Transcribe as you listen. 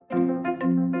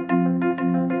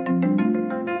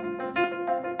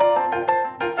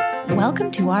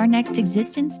Welcome to Our Next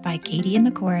Existence by Katie and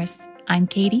the Chorus. I'm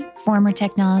Katie, former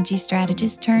technology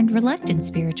strategist turned reluctant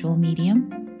spiritual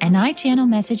medium, and I channel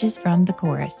messages from the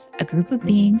Chorus, a group of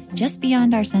beings just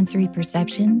beyond our sensory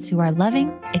perceptions who are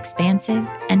loving, expansive,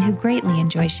 and who greatly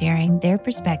enjoy sharing their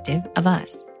perspective of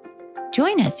us.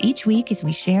 Join us each week as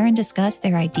we share and discuss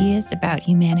their ideas about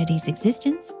humanity's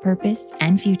existence, purpose,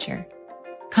 and future.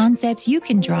 Concepts you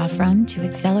can draw from to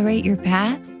accelerate your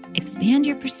path, expand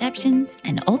your perceptions,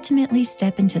 and ultimately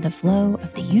step into the flow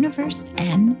of the universe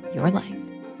and your life.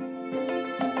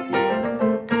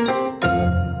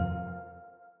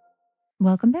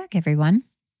 Welcome back, everyone.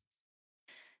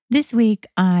 This week,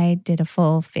 I did a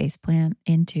full faceplant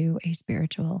into a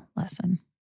spiritual lesson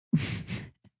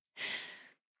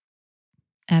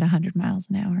at 100 miles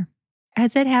an hour.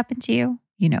 Has that happened to you?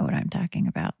 You know what I'm talking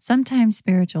about. Sometimes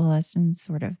spiritual lessons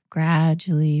sort of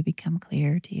gradually become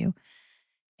clear to you.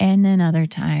 And then other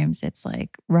times it's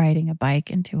like riding a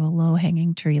bike into a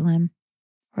low-hanging tree limb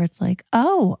where it's like,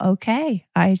 oh, okay,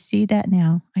 I see that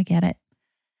now. I get it.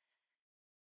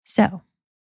 So,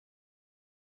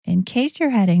 in case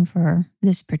you're heading for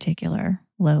this particular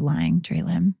low-lying tree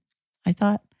limb, I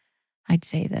thought I'd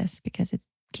say this because it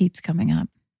keeps coming up.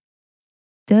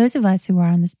 Those of us who are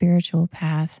on the spiritual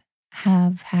path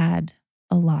have had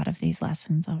a lot of these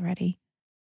lessons already.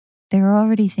 There are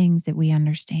already things that we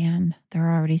understand. There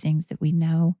are already things that we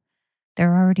know.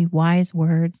 There are already wise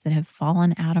words that have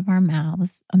fallen out of our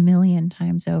mouths 1,000,000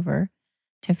 times over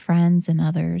to friends and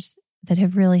others that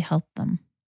have really helped them.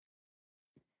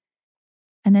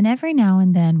 And then every now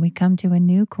and then we come to a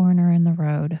new corner in the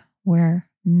road where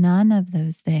none of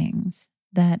those things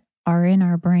that are in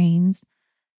our brains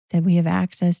that we have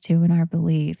access to in our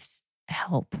beliefs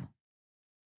help.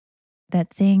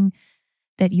 That thing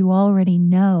that you already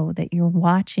know that you're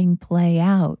watching play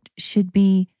out should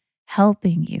be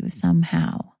helping you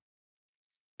somehow,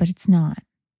 but it's not.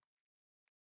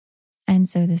 And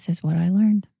so this is what I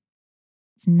learned.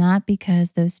 It's not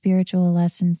because those spiritual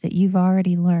lessons that you've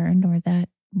already learned or that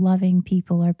loving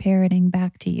people are parroting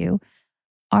back to you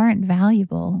aren't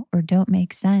valuable or don't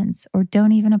make sense or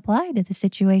don't even apply to the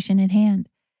situation at hand.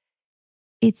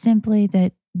 It's simply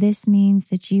that this means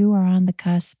that you are on the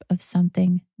cusp of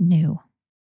something new.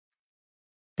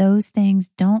 Those things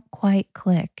don't quite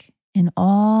click in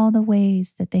all the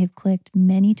ways that they've clicked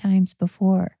many times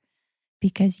before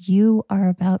because you are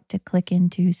about to click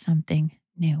into something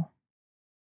new.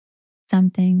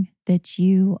 Something that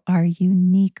you are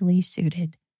uniquely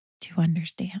suited to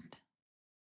understand.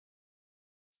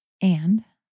 And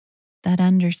that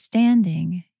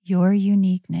understanding your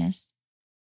uniqueness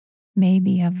may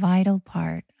be a vital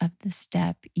part of the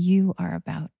step you are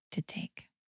about to take.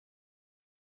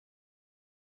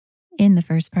 In the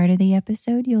first part of the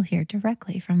episode, you'll hear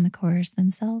directly from the Chorus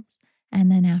themselves,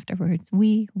 and then afterwards,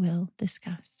 we will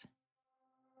discuss.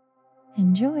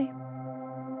 Enjoy.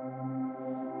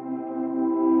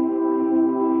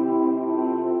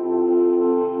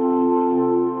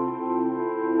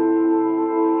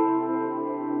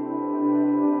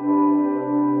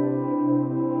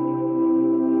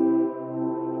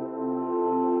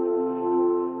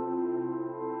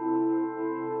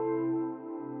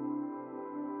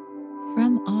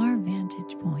 From our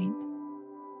vantage point,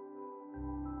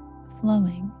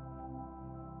 flowing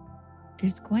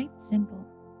is quite simple,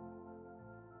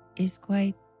 is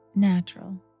quite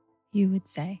natural, you would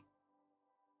say.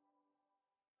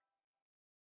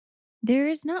 There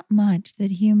is not much that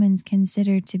humans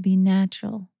consider to be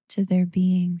natural to their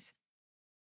beings,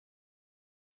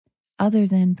 other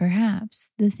than perhaps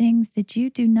the things that you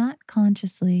do not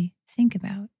consciously think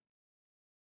about.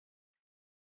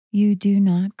 You do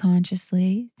not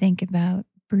consciously think about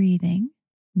breathing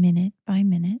minute by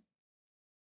minute.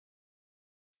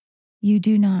 You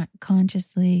do not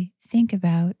consciously think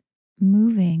about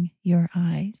moving your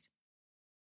eyes.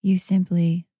 You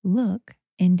simply look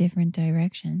in different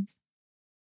directions.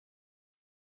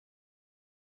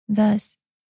 Thus,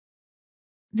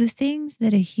 the things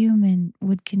that a human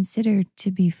would consider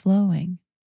to be flowing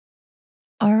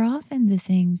are often the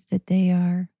things that they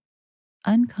are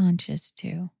unconscious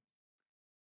to.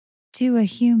 To a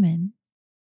human,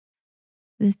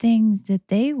 the things that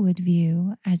they would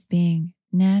view as being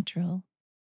natural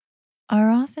are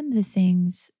often the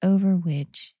things over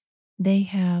which they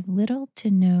have little to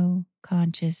no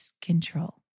conscious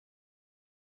control.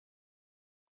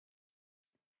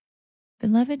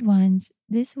 Beloved ones,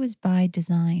 this was by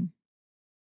design.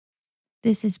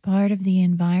 This is part of the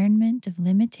environment of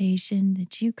limitation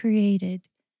that you created,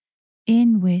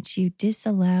 in which you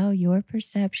disallow your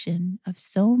perception of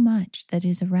so much that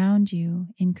is around you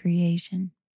in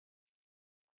creation.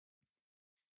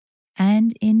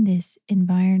 And in this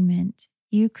environment,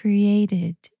 you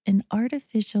created an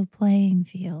artificial playing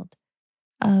field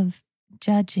of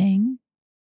judging,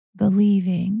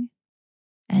 believing,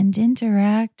 and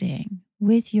interacting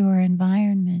with your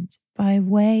environment by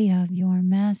way of your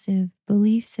massive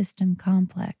belief system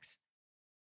complex.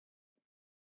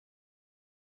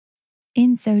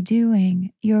 In so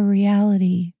doing, your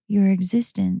reality, your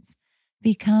existence,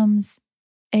 becomes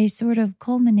a sort of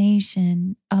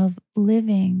culmination of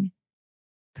living,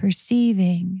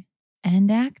 perceiving, and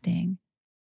acting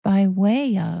by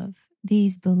way of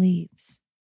these beliefs.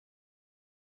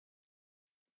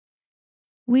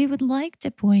 We would like to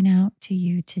point out to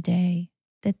you today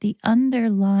that the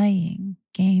underlying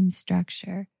game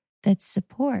structure that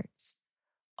supports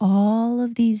all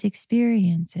of these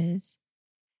experiences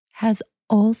has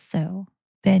also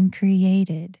been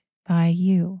created by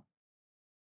you.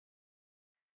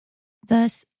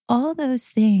 Thus, all those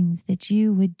things that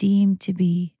you would deem to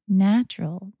be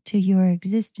natural to your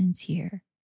existence here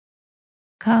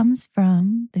comes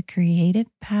from the creative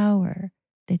power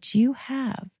that you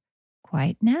have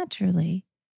quite naturally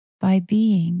by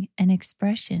being an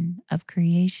expression of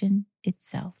creation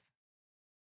itself.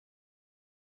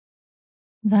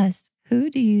 Thus, who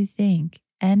do you think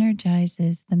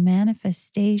energizes the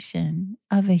manifestation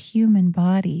of a human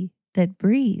body that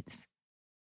breathes?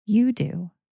 You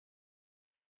do.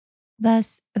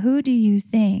 Thus, who do you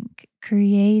think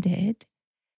created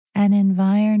an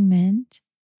environment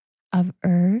of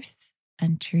earth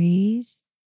and trees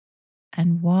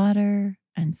and water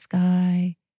and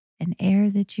sky and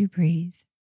air that you breathe?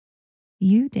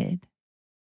 You did.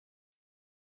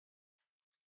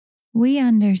 We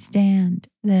understand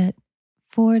that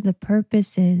for the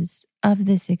purposes of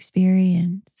this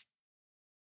experience,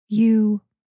 you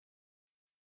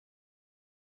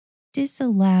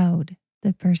disallowed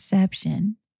the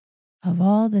perception of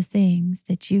all the things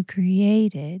that you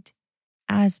created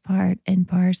as part and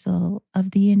parcel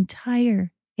of the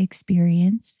entire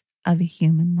experience of a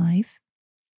human life,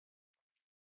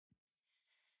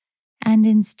 and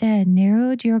instead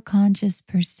narrowed your conscious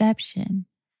perception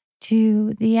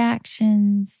to the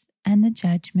actions and the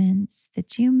judgments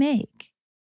that you make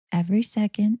every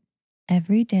second,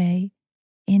 every day,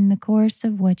 in the course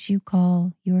of what you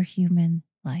call your human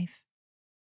life.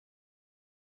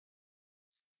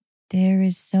 There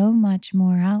is so much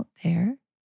more out there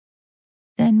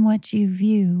than what you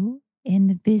view in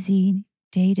the busy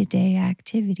day-to-day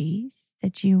activities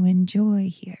that you enjoy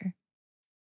here.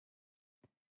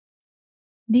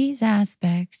 These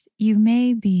aspects you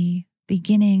may be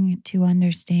beginning to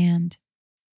understand,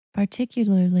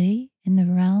 particularly in the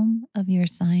realm of your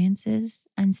sciences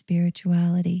and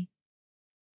spirituality,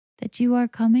 that you are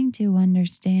coming to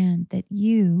understand that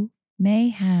you may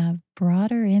have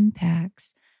broader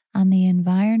impacts on the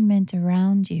environment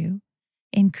around you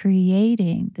in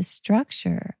creating the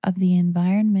structure of the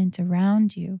environment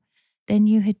around you than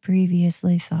you had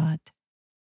previously thought.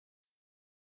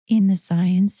 In the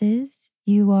sciences,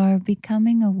 you are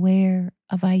becoming aware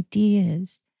of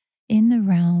ideas in the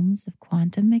realms of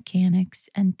quantum mechanics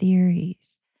and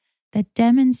theories that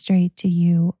demonstrate to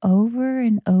you over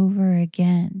and over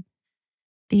again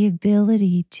the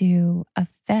ability to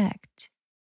affect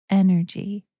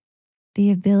energy, the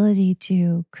ability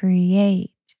to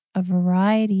create a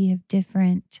variety of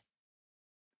different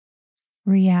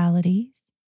realities,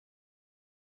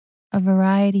 a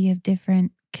variety of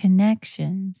different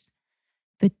connections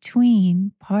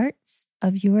between parts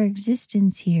of your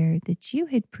existence here that you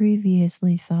had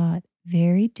previously thought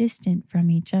very distant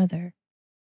from each other.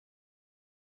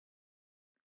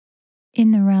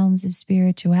 In the realms of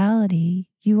spirituality,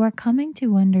 you are coming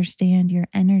to understand your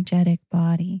energetic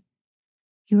body.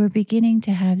 You are beginning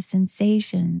to have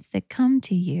sensations that come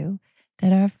to you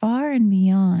that are far and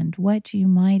beyond what you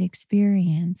might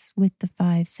experience with the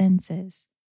five senses.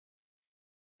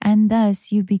 And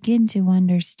thus you begin to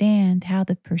understand how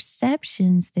the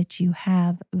perceptions that you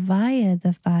have via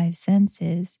the five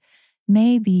senses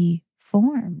may be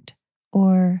formed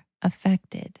or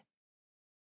affected.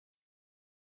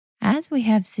 As we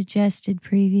have suggested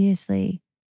previously,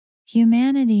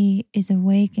 humanity is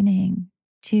awakening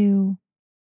to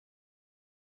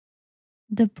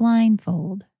the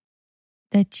blindfold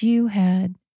that you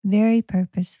had very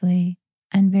purposefully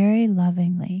and very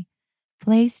lovingly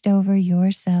placed over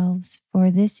yourselves for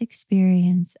this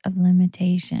experience of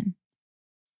limitation.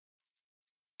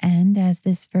 And as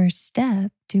this first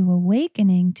step to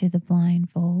awakening to the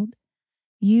blindfold,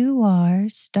 you are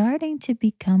starting to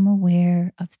become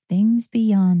aware of things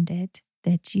beyond it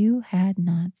that you had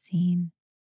not seen.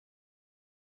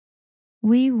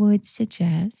 We would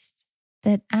suggest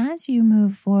that as you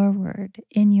move forward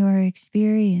in your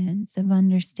experience of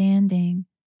understanding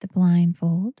the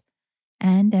blindfold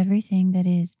and everything that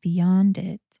is beyond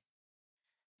it,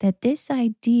 that this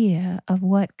idea of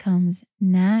what comes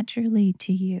naturally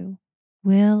to you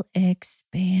will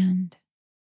expand.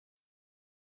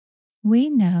 We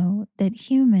know that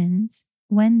humans,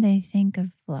 when they think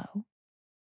of flow,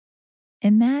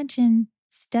 imagine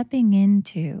stepping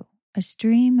into a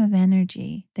stream of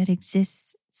energy that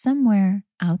exists somewhere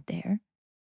out there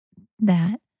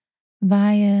that,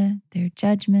 via their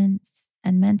judgments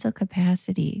and mental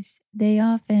capacities, they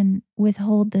often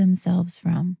withhold themselves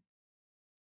from.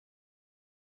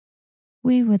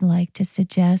 We would like to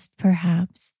suggest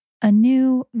perhaps a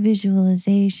new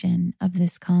visualization of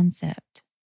this concept,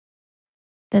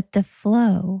 that the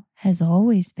flow has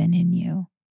always been in you,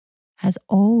 has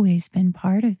always been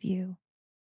part of you.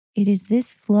 It is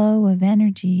this flow of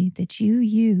energy that you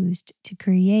used to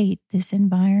create this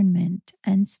environment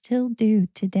and still do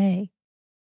today.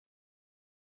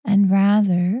 And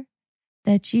rather,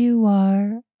 that you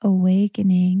are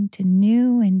awakening to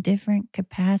new and different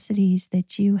capacities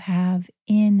that you have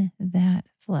in that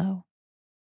flow.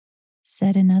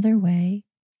 Said another way,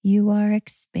 you are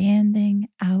expanding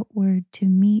outward to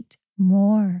meet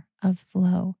more of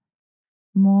flow,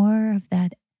 more of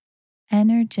that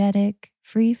energetic,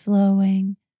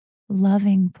 free-flowing,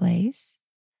 loving place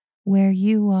where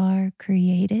you are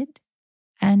created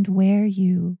and where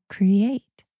you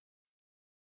create.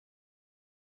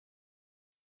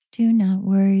 Do not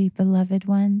worry, beloved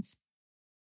ones.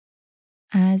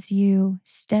 As you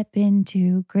step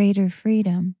into greater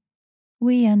freedom,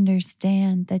 we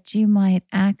understand that you might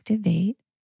activate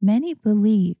many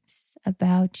beliefs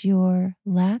about your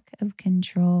lack of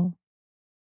control.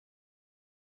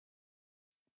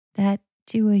 That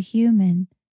to a human,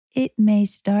 it may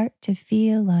start to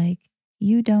feel like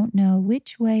you don't know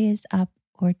which way is up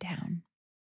or down.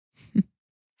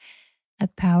 A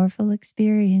powerful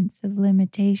experience of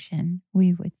limitation,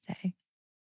 we would say.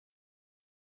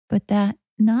 But that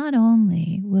not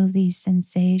only will these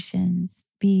sensations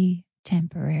be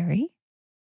temporary,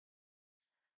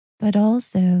 but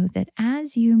also that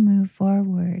as you move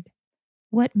forward,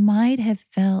 what might have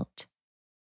felt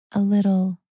a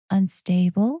little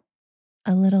unstable,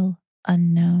 a little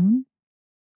unknown,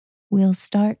 will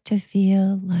start to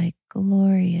feel like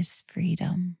glorious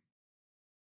freedom.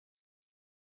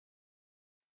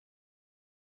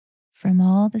 From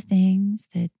all the things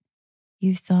that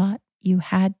you thought you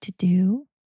had to do,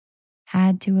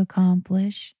 had to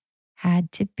accomplish,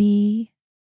 had to be,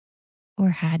 or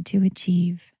had to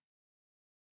achieve.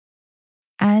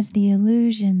 As the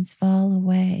illusions fall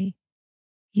away,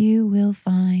 you will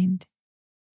find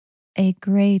a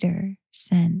greater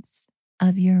sense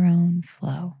of your own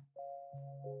flow.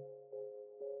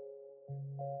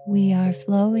 We are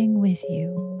flowing with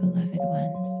you, beloved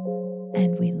ones,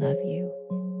 and we love you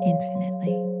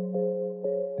infinitely.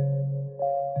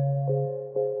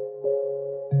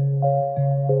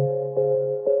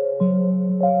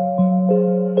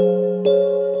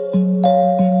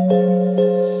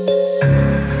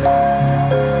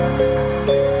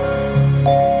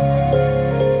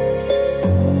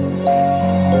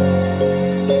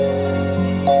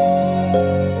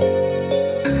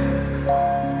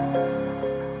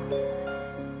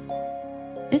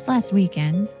 This last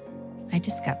weekend, I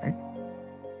discovered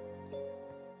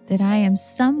that I am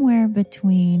somewhere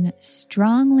between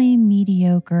strongly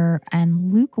mediocre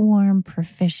and lukewarm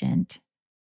proficient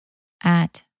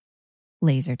at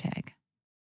laser tag.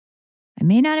 I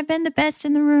may not have been the best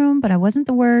in the room, but I wasn't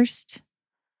the worst.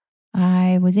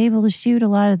 I was able to shoot a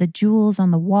lot of the jewels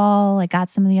on the wall. I got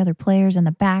some of the other players in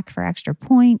the back for extra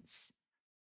points.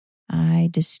 I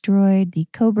destroyed the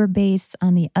Cobra base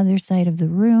on the other side of the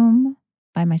room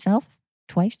by myself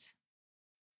twice.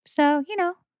 So,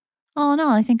 all in all,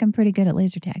 I think I'm pretty good at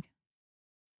laser tag.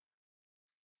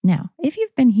 Now, if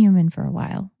you've been human for a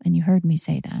while and you heard me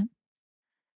say that,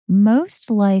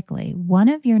 most likely one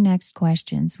of your next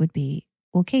questions would be,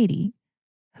 well, Katie,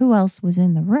 who else was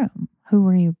in the room? Who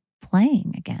were you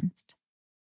playing against?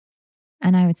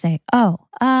 And I would say,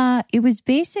 it was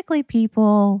basically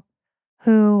people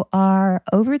who are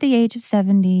over the age of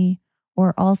 70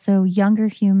 or also younger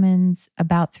humans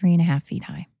about 3.5 feet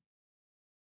high.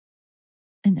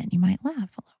 And then you might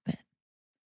laugh a little bit.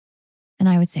 And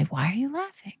I would say, why are you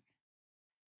laughing?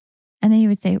 And then you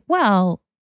would say, well,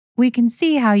 we can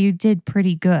see how you did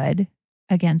pretty good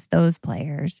against those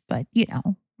players. But,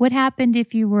 what happened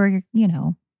if you were,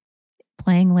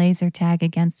 playing laser tag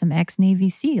against some ex-Navy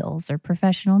SEALs or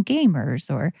professional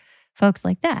gamers or folks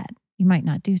like that? You might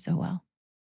not do so well.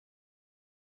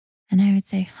 And I would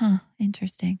say,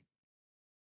 interesting.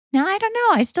 Now, I don't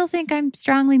know. I still think I'm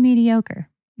strongly mediocre.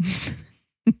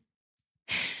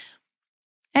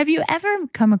 Have you ever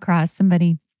come across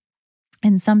somebody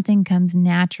and something comes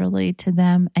naturally to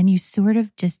them and you sort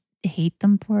of just hate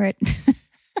them for it?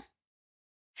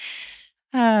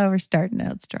 Oh, we're starting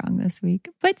out strong this week.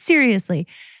 But seriously,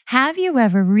 have you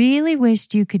ever really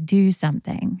wished you could do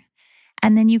something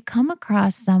and then you come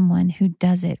across someone who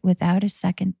does it without a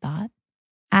second thought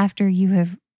after you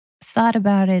have thought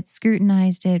about it,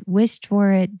 scrutinized it, wished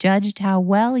for it, judged how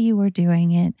well you were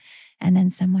doing it, and then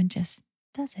someone just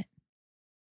does it?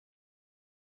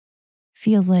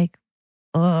 Feels like,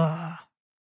 ugh,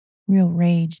 real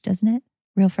rage, doesn't it?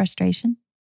 Real frustration.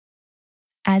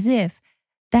 As if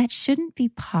that shouldn't be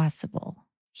possible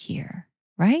here,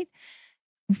 right?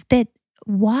 That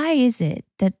why is it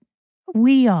that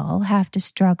we all have to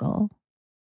struggle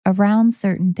around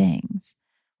certain things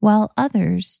while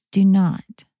others do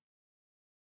not?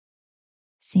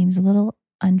 Seems a little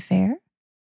unfair.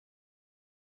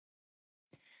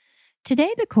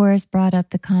 Today, the chorus brought up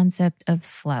the concept of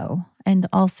flow and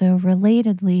also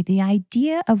relatedly the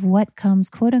idea of what comes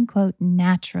quote unquote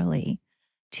naturally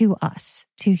to us,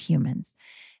 to humans.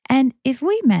 And if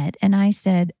we met and I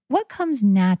said, what comes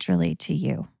naturally to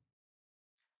you?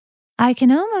 I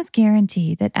can almost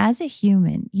guarantee that as a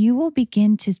human, you will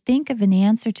begin to think of an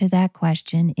answer to that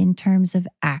question in terms of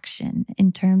action,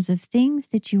 in terms of things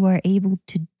that you are able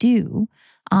to do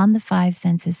on the five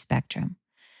senses spectrum.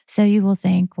 So you will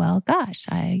think, well, gosh,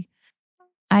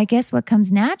 I guess what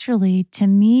comes naturally to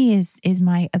me is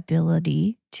my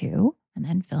ability to, and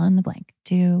then fill in the blank,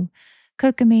 to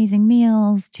cook amazing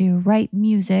meals, to write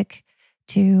music,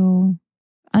 to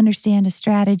understand a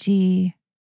strategy,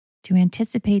 to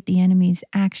anticipate the enemy's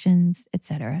actions,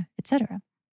 etc., etc.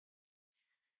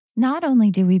 Not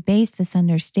only do we base this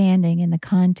understanding in the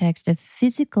context of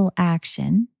physical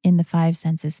action in the five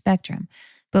senses spectrum,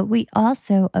 but we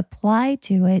also apply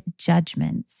to it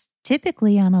judgments,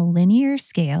 typically on a linear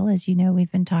scale. As you know,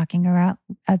 we've been talking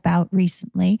about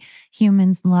recently.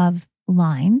 Humans love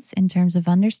lines in terms of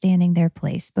understanding their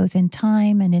place, both in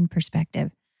time and in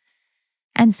perspective.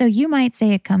 And so you might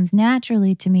say it comes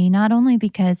naturally to me, not only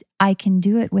because I can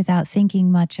do it without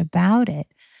thinking much about it,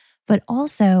 but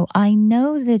also I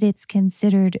know that it's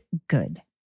considered good.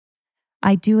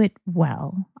 I do it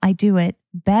well. I do it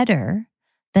better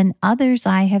than others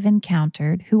I have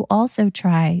encountered who also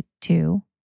try to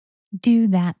do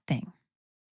that thing.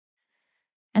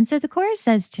 And so the chorus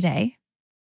says today,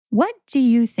 what do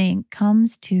you think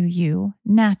comes to you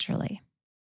naturally?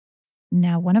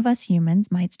 Now, one of us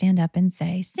humans might stand up and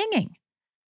say, singing.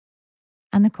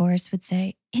 And the chorus would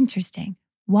say, interesting.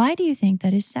 Why do you think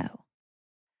that is so?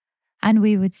 And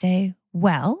we would say,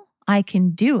 well, I can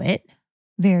do it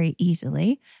very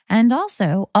easily. And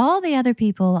also, all the other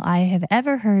people I have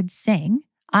ever heard sing,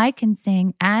 I can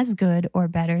sing as good or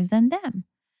better than them.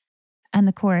 And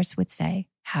the chorus would say,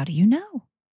 how do you know?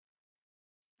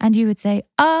 And you would say,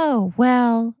 oh,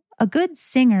 well, a good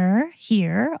singer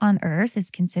here on earth is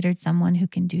considered someone who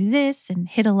can do this and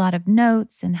hit a lot of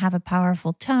notes and have a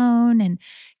powerful tone and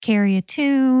carry a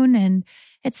tune and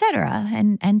etc.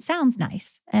 and sounds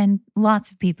nice. And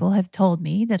lots of people have told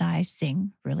me that I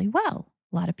sing really well.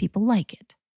 A lot of people like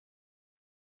it.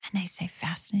 And they say,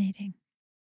 fascinating.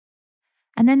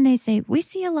 And then they say, we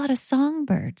see a lot of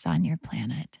songbirds on your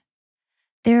planet.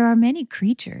 There are many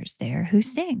creatures there who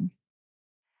sing.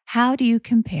 How do you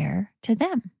compare to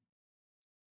them?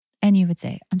 And you would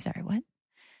say, I'm sorry, what?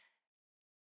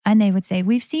 And they would say,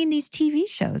 we've seen these TV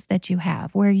shows that you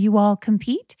have where you all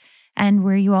compete and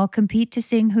where you all compete to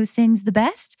sing who sings the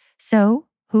best. So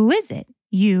who is it?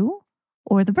 You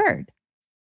or the bird?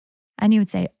 And you would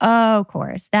say, oh,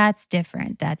 chorus, that's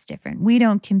different. That's different. We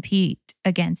don't compete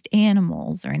against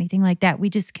animals or anything like that. We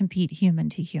just compete human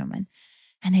to human.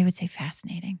 And they would say,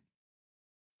 fascinating.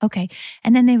 Okay.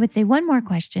 And then they would say, one more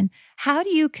question. How do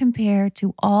you compare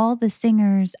to all the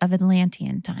singers of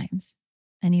Atlantean times?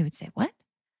 And you would say, what?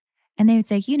 And they would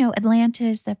say,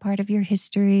 Atlantis, that part of your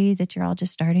history that you're all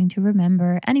just starting to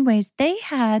remember. Anyways, they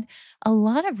had a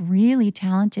lot of really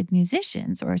talented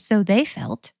musicians, or so they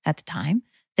felt at the time.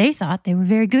 They thought they were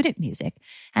very good at music.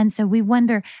 And so we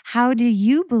wonder, how do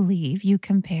you believe you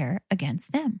compare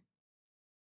against them?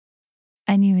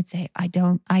 And you would say, I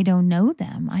don't know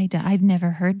them. I've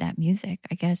never heard that music.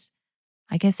 I guess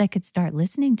I could start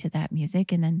listening to that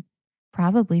music and then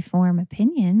probably form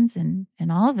opinions and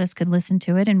all of us could listen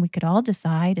to it and we could all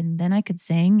decide and then I could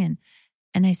sing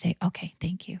and they say, okay,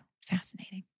 thank you.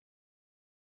 Fascinating.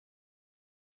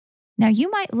 Now,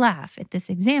 you might laugh at this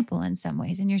example in some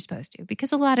ways, and you're supposed to,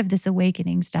 because a lot of this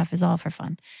awakening stuff is all for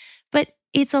fun. But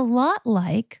it's a lot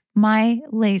like my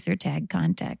laser tag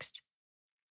context.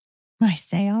 I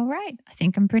say, all right, I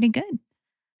think I'm pretty good.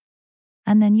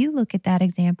 And then you look at that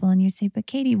example and you say, but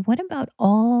Katie, what about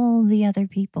all the other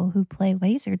people who play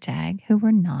laser tag who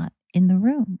were not in the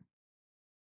room?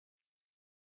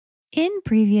 In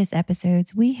previous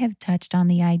episodes, we have touched on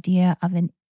the idea of a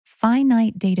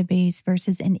finite database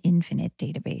versus an infinite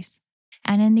database.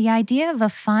 And in the idea of a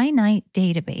finite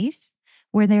database,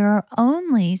 where there are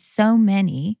only so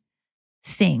many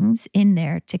things in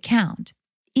there to count,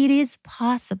 it is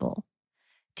possible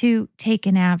to take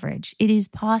an average. It is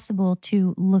possible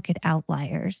to look at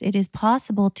outliers. It is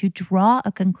possible to draw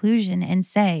a conclusion and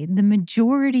say the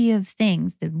majority of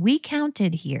things that we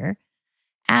counted here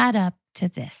add up to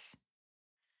this.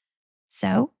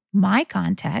 So my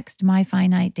context, my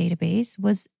finite database,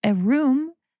 was a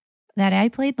room that I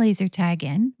played laser tag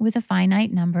in with a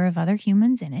finite number of other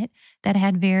humans in it that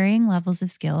had varying levels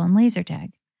of skill in laser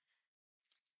tag.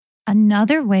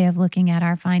 Another way of looking at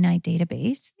our finite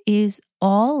database is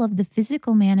all of the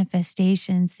physical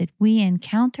manifestations that we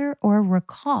encounter or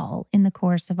recall in the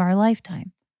course of our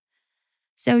lifetime.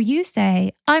 So you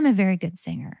say, I'm a very good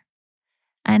singer.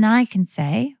 And I can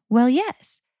say, well,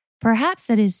 yes, perhaps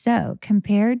that is so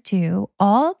compared to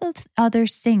all the other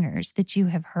singers that you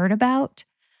have heard about,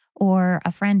 or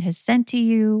a friend has sent to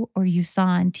you, or you saw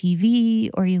on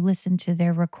TV, or you listened to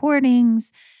their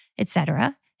recordings,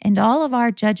 etc. And all of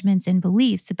our judgments and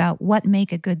beliefs about what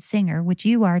make a good singer, which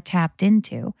you are tapped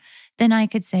into, then I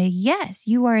could say, yes,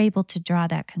 you are able to draw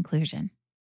that conclusion.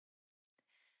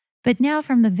 But now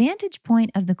from the vantage point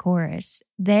of the chorus,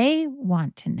 they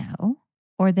want to know,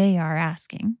 or they are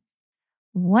asking,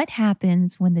 what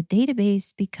happens when the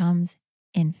database becomes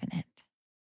infinite?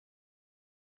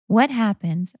 What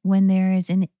happens when there is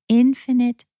an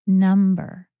infinite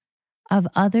number of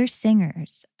other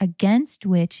singers against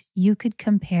which you could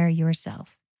compare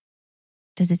yourself?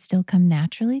 Does it still come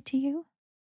naturally to you?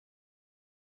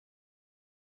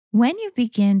 When you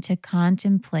begin to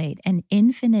contemplate an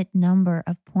infinite number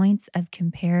of points of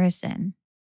comparison,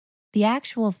 the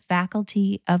actual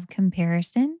faculty of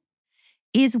comparison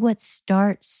is what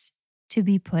starts to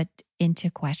be put into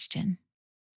question.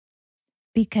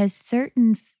 Because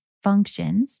certain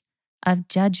functions of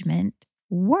judgment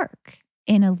work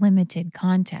in a limited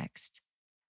context.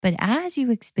 But as you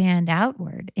expand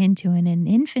outward into an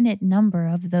infinite number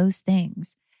of those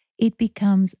things, it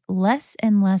becomes less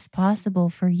and less possible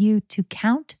for you to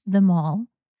count them all,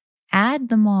 add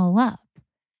them all up,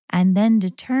 and then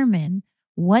determine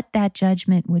what that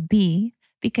judgment would be,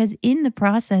 because in the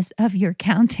process of your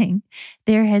counting,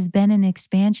 there has been an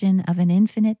expansion of an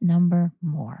infinite number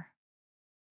more.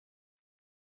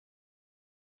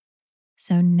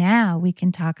 So now we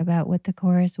can talk about what the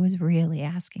chorus was really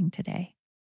asking today.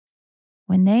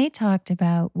 When they talked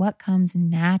about what comes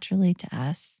naturally to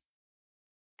us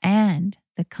and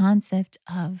the concept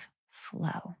of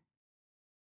flow.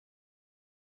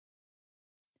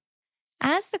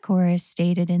 As the chorus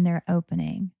stated in their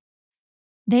opening,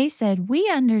 they said, we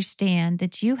understand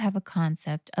that you have a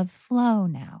concept of flow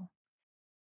now.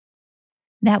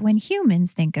 That when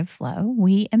humans think of flow,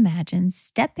 we imagine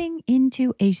stepping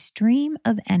into a stream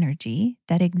of energy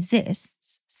that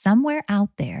exists somewhere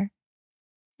out there,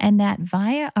 and that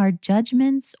via our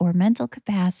judgments or mental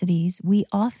capacities, we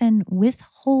often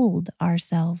withhold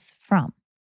ourselves from.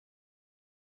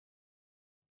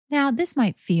 Now, this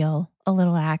might feel a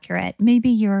little accurate. Maybe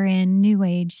you're in New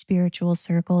Age spiritual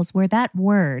circles where that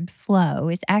word, flow,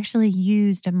 is actually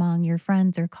used among your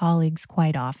friends or colleagues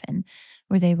quite often,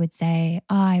 where they would say,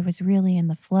 oh, I was really in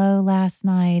the flow last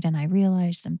night and I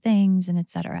realized some things and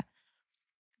etc.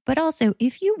 But also,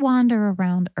 if you wander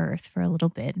around Earth for a little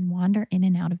bit and wander in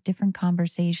and out of different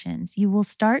conversations, you will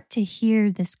start to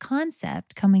hear this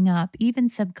concept coming up, even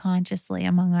subconsciously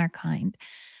among our kind,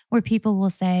 where people will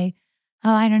say,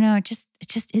 oh, I don't know, it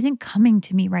just isn't coming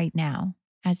to me right now.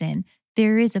 As in,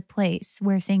 there is a place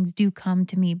where things do come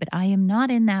to me, but I am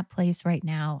not in that place right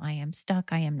now. I am stuck.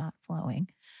 I am not flowing.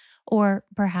 Or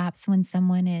perhaps when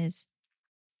someone is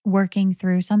working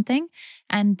through something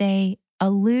and they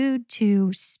allude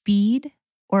to speed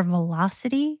or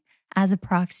velocity as a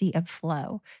proxy of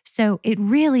flow. So it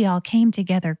really all came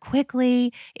together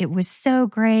quickly. It was so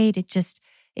great. It just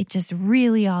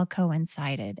really all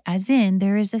coincided. As in,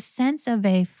 there is a sense of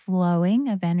a flowing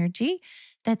of energy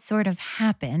that sort of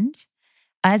happened,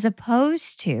 as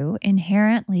opposed to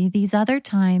inherently these other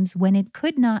times when it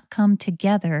could not come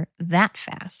together that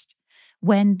fast,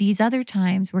 when these other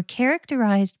times were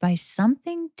characterized by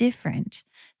something different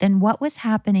than what was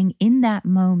happening in that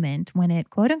moment when it,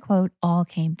 quote unquote, all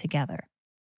came together.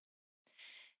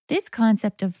 This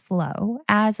concept of flow,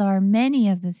 as are many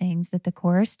of the things that the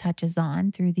Course touches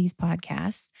on through these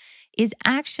podcasts, is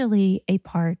actually a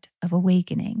part of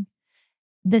awakening.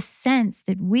 The sense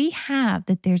that we have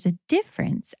that there's a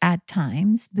difference at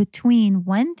times between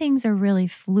when things are really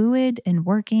fluid and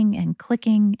working and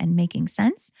clicking and making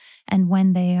sense and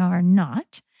when they are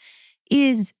not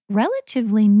is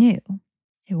relatively new.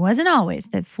 It wasn't always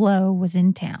that flow was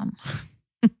in town.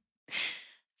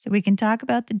 So we can talk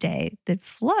about the day that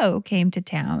flow came to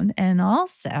town and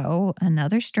also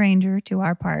another stranger to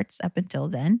our parts up until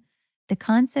then, the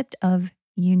concept of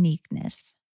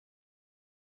uniqueness.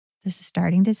 This is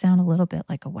starting to sound a little bit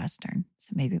like a Western,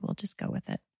 so maybe we'll just go with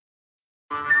it.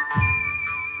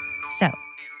 So, at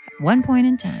one point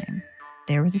in time,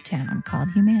 there was a town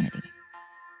called Humanity.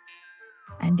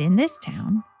 And in this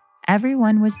town,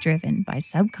 everyone was driven by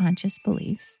subconscious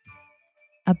beliefs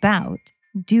about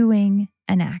doing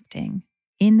and acting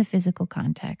in the physical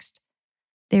context.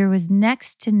 There was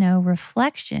next to no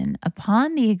reflection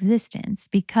upon the existence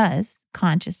because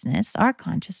consciousness, our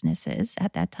consciousnesses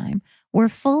at that time, were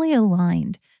fully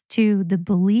aligned to the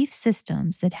belief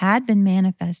systems that had been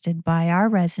manifested by our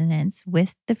resonance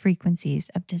with the frequencies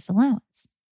of disallowance.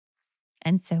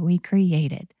 And so we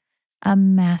created a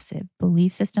massive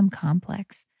belief system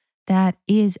complex that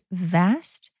is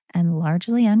vast and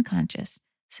largely unconscious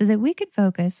so that we could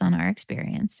focus on our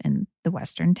experience in the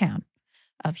Western town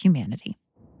of Humanity.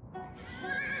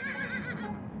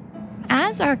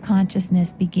 As our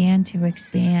consciousness began to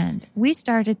expand, we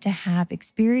started to have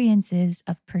experiences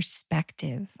of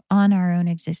perspective on our own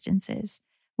existences.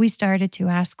 We started to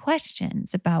ask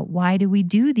questions about why do we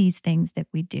do these things that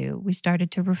we do? We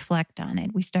started to reflect on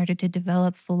it. We started to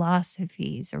develop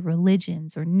philosophies or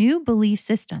religions or new belief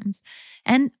systems.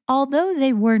 And although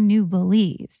they were new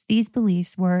beliefs, these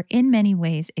beliefs were in many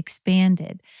ways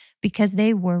expanded because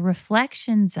they were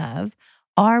reflections of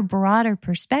our broader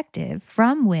perspective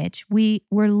from which we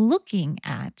were looking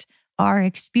at our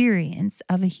experience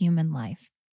of a human life.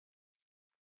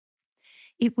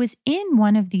 It was in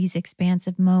one of these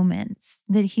expansive moments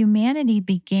that humanity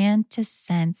began to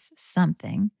sense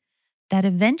something that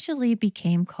eventually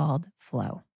became called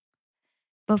flow.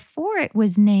 Before it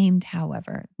was named,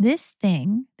 however, this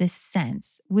thing, this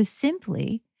sense, was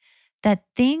simply that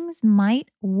things might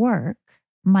work,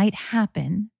 might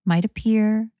happen, might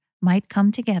appear, might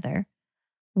come together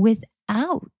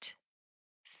without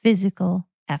physical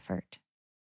effort.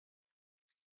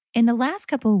 In the last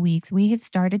couple of weeks, we have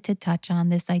started to touch on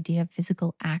this idea of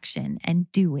physical action and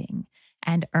doing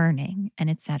and earning and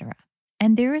etc.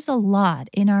 And there is a lot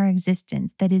in our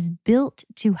existence that is built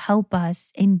to help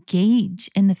us engage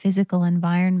in the physical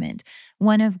environment,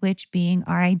 one of which being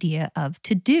our idea of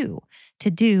to do.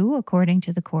 To do, according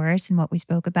to the Course and what we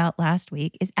spoke about last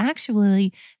week, is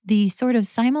actually the sort of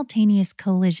simultaneous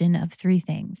collision of three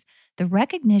things: the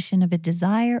recognition of a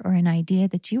desire or an idea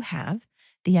that you have,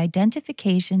 the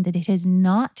identification that it has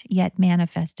not yet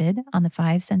manifested on the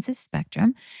five senses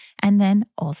spectrum, and then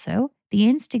also the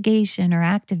instigation or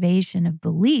activation of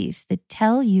beliefs that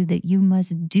tell you that you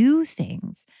must do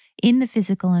things in the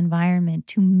physical environment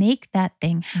to make that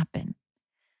thing happen.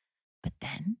 But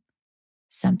then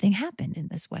something happened in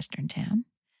this Western town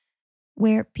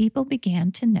where people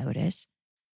began to notice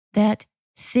that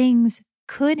things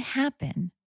could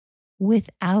happen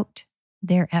without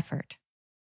their effort.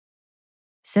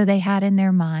 So they had in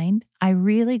their mind, I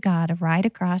really got to ride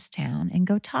across town and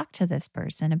go talk to this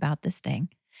person about this thing.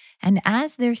 And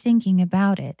as they're thinking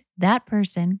about it, that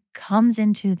person comes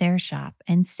into their shop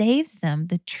and saves them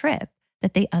the trip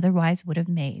that they otherwise would have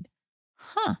made.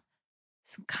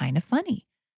 It's kind of funny.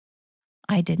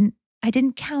 I didn't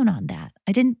count on that.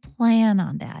 I didn't plan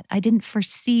on that. I didn't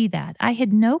foresee that. I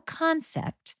had no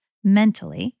concept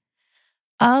mentally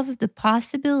of the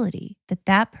possibility that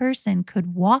that person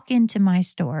could walk into my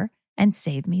store and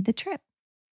save me the trip.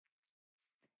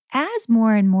 As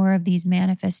more and more of these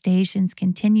manifestations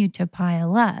continued to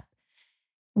pile up,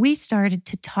 we started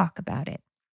to talk about it.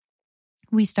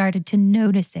 We started to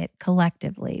notice it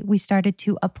collectively. We started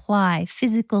to apply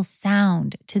physical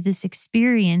sound to this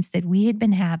experience that we had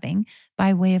been having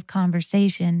by way of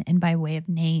conversation and by way of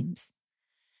names.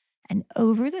 And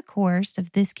over the course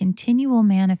of this continual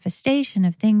manifestation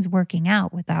of things working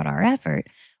out without our effort,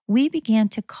 we began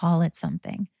to call it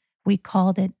something. We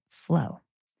called it flow.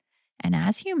 And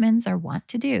as humans are wont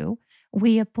to do,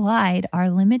 we applied our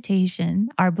limitation,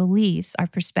 our beliefs, our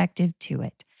perspective to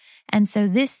it. And so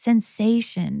this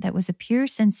sensation that was a pure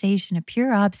sensation, a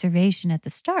pure observation at the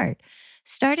start,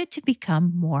 started to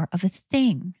become more of a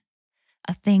thing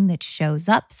that shows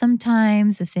up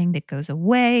sometimes, a thing that goes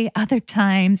away other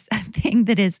times, a thing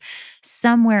that is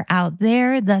somewhere out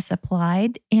there, thus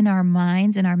applied in our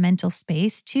minds and our mental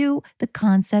space to the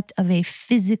concept of a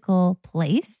physical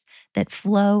place, that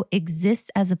flow exists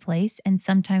as a place. And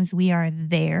sometimes we are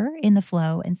there in the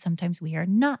flow and sometimes we are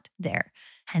not there.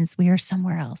 Hence, we are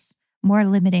somewhere else, more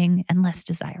limiting and less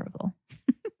desirable.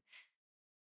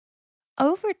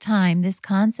 Over time, this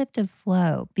concept of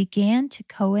flow began to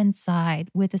coincide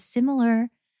with a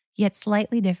similar yet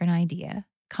slightly different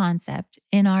concept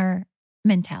in our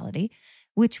mentality,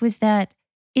 which was that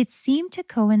it seemed to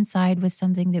coincide with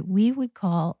something that we would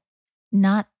call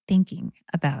not thinking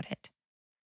about it.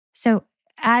 So,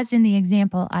 as in the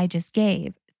example I just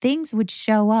gave, things would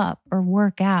show up or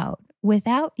work out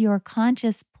without your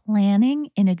conscious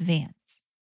planning in advance.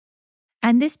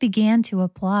 And this began to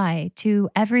apply to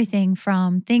everything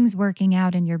from things working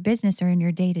out in your business or in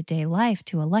your day-to-day life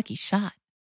to a lucky shot,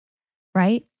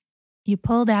 right? You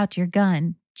pulled out your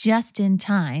gun just in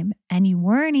time and you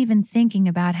weren't even thinking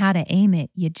about how to aim it.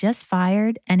 You just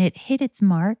fired and it hit its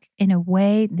mark in a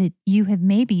way that you have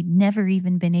maybe never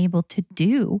even been able to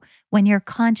do when you're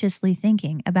consciously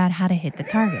thinking about how to hit the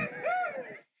target.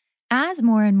 As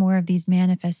more and more of these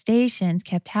manifestations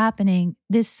kept happening,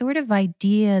 this sort of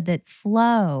idea that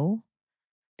flow,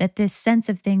 that this sense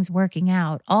of things working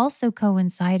out also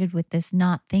coincided with this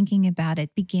not thinking about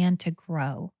it, began to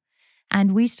grow.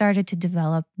 And we started to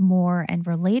develop more and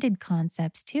related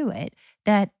concepts to it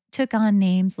that took on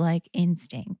names like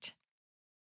instinct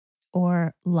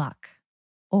or luck,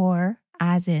 or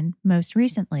as in most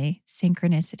recently,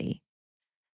 synchronicity.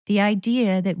 The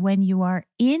idea that when you are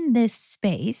in this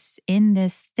space, in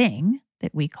this thing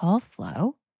that we call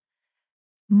flow,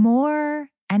 more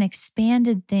and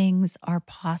expanded things are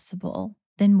possible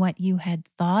than what you had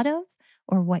thought of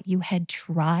or what you had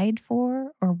tried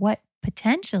for or what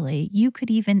potentially you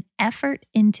could even effort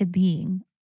into being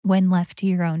when left to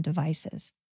your own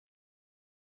devices.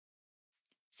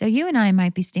 So you and I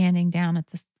might be standing down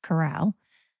at the corral,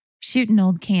 shooting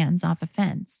old cans off a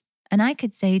fence, and I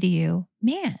could say to you,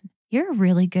 man, you're a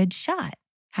really good shot.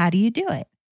 How do you do it?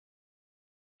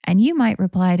 And you might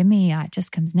reply to me, it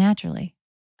just comes naturally.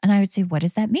 And I would say, what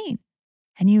does that mean?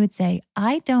 And you would say,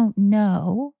 I don't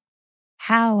know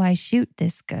how I shoot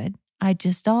this good. I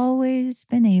just always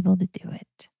been able to do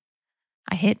it.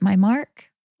 I hit my mark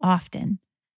often.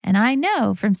 And I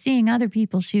know from seeing other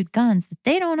people shoot guns that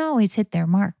they don't always hit their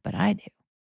mark, but I do.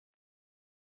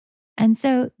 And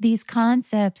so these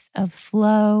concepts of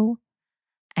flow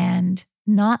and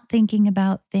not thinking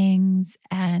about things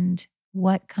and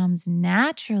what comes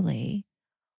naturally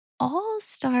all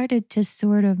started to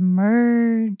sort of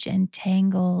merge and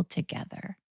tangle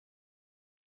together.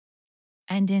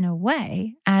 And in a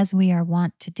way, as we are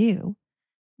wont to do,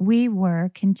 we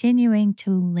were continuing to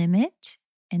limit,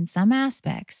 in some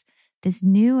aspects, this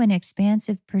new and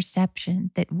expansive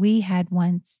perception that we had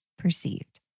once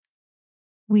perceived.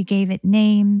 We gave it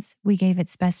names, we gave it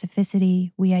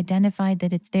specificity, we identified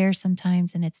that it's there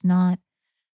sometimes and it's not.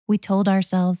 We told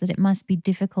ourselves that it must be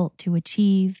difficult to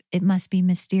achieve, it must be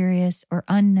mysterious or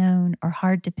unknown or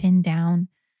hard to pin down.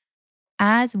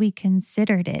 As we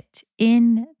considered it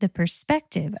in the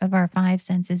perspective of our five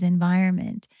senses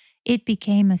environment, it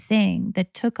became a thing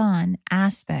that took on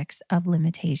aspects of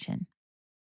limitation.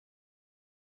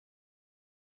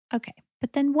 Okay,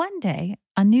 but then one day,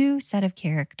 a new set of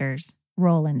characters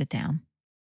roll into town,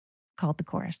 called the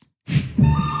chorus.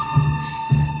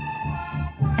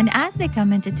 And as they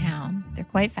come into town, they're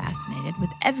quite fascinated with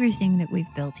everything that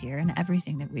we've built here and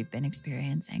everything that we've been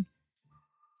experiencing.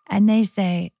 And they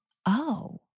say,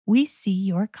 oh, we see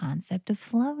your concept of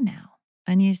flow now.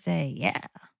 And you say, yeah,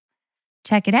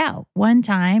 check it out. One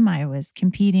time I was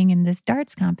competing in this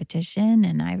darts competition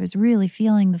and I was really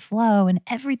feeling the flow. And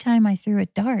every time I threw a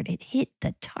dart, it hit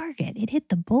the target. It hit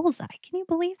the bullseye. Can you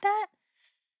believe that?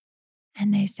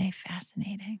 And they say,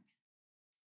 fascinating.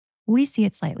 We see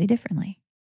it slightly differently.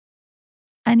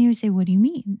 And you would say, what do you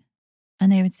mean?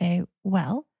 And they would say,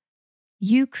 well,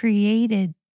 you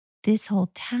created this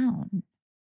whole town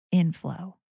in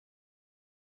flow.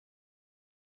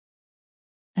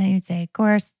 And you'd say, of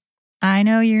course, I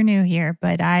know you're new here,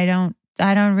 but I don't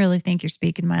really think you're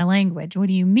speaking my language. What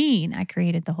do you mean I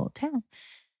created the whole town?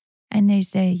 And they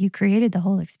say, you created the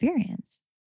whole experience.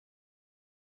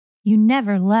 You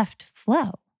never left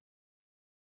flow.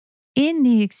 In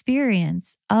the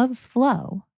experience of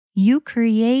flow, you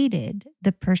created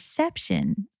the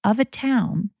perception of a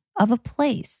town, of a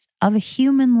place, of a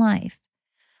human life,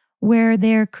 where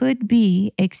there could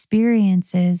be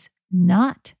experiences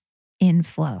not in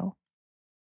flow.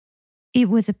 It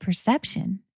was a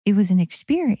perception. It was an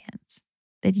experience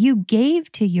that you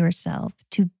gave to yourself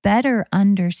to better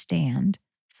understand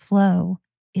flow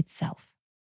itself.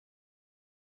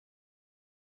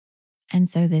 And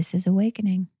so this is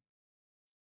awakening.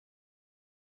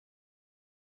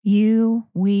 You,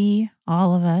 we,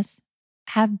 all of us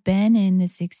have been in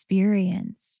this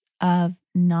experience of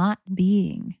not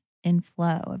being in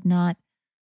flow, of not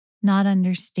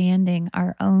understanding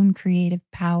our own creative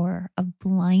power, of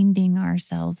blinding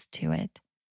ourselves to it.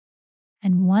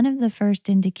 And one of the first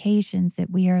indications that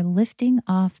we are lifting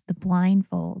off the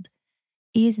blindfold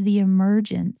is the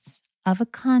emergence of a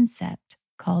concept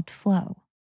called flow,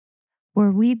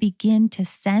 where we begin to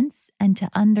sense and to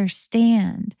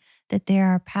understand that there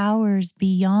are powers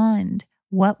beyond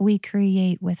what we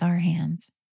create with our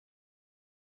hands.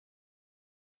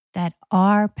 That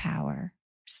our power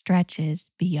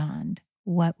stretches beyond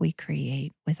what we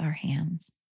create with our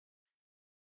hands.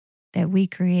 That we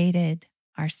created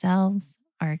ourselves,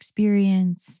 our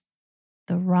experience,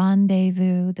 the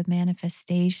rendezvous, the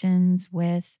manifestations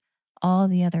with all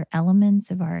the other elements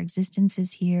of our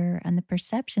existences here and the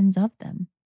perceptions of them.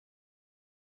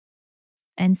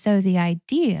 And so the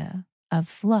idea of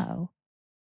flow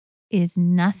is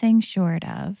nothing short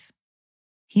of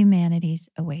humanity's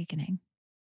awakening.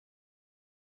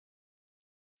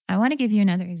 I want to give you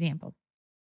another example.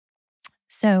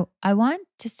 So I want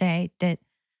to say that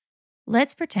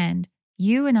let's pretend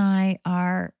you and I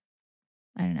are,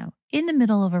 in the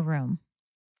middle of a room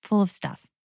full of stuff.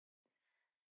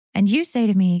 And you say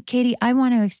to me, Katie, I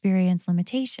want to experience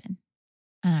limitation.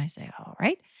 And I say, all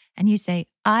right. And you say,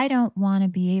 I don't want to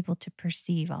be able to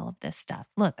perceive all of this stuff.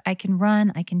 Look, I can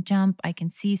run, I can jump, I can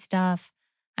see stuff,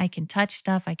 I can touch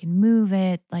stuff, I can move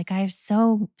it. Like I have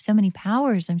so many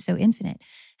powers. I'm so infinite.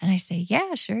 And I say,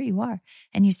 yeah, sure you are.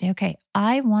 And you say, okay,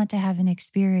 I want to have an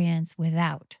experience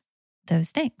without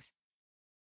those things.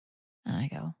 And I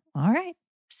go, all right,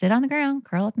 sit on the ground,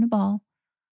 curl up in a ball.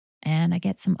 And I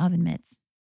get some oven mitts,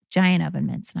 giant oven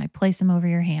mitts, and I place them over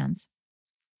your hands.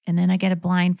 And then I get a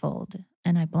blindfold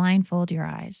and I blindfold your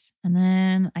eyes. And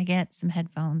then I get some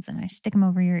headphones and I stick them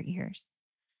over your ears.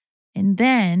 And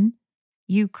then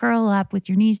you curl up with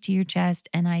your knees to your chest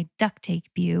and I duct tape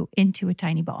you into a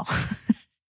tiny ball.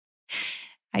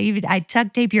 I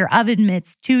duct tape your oven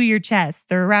mitts to your chest.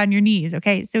 They're around your knees.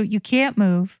 Okay. So you can't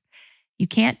move. You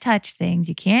can't touch things.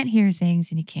 You can't hear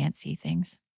things and you can't see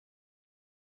things.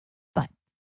 But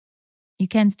you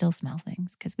can still smell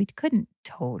things because we couldn't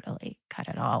totally cut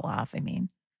it all off. I mean,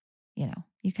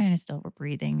 you kind of still were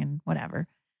breathing and whatever.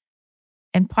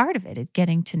 And part of it is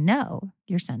getting to know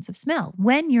your sense of smell.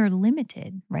 When you're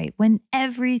limited, right? When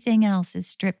everything else is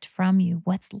stripped from you,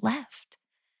 what's left?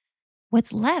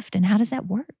 What's left and how does that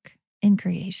work in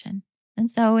creation? And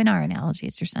so in our analogy,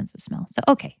 it's your sense of smell. So,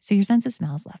 okay, so your sense of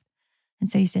smell is left. And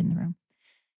so you sit in the room.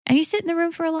 And you sit in the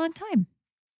room for a long time,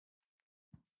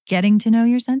 getting to know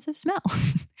your sense of smell.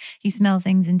 You smell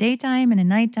things in daytime and in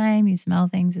nighttime. You smell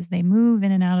things as they move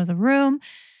in and out of the room,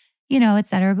 et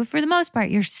cetera. But for the most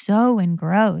part, you're so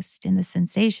engrossed in the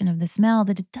sensation of the smell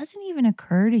that it doesn't even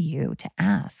occur to you to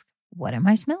ask, what am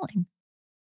I smelling?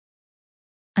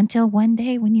 Until one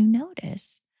day when you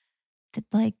notice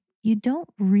that you don't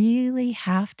really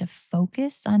have to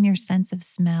focus on your sense of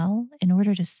smell in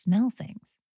order to smell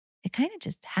things. It kind of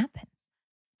just happens.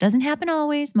 Doesn't happen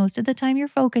always. Most of the time you're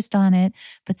focused on it.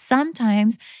 But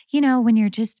sometimes, when you're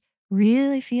just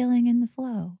really feeling in the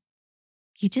flow,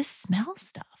 you just smell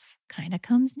stuff. Kind of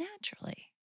comes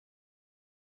naturally.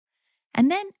 And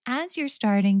then as you're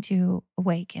starting to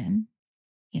awaken,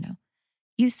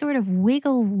 you sort of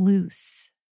wiggle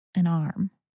loose an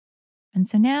arm. And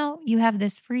so now you have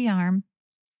this free arm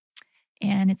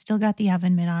and it's still got the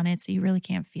oven mitt on it. So you really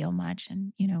can't feel much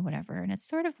and, whatever. And it's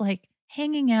sort of like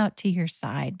hanging out to your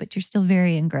side, but you're still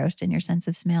very engrossed in your sense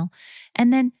of smell.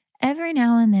 And then every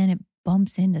now and then it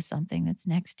bumps into something that's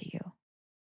next to you.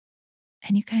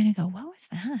 And you kind of go, what was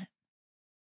that?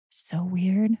 So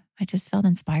weird. I just felt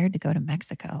inspired to go to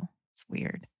Mexico. It's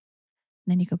weird.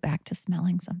 And then you go back to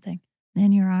smelling something.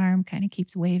 Then your arm kind of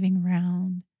keeps waving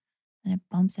around and it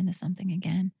bumps into something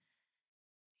again.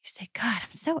 You say, God,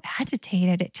 I'm so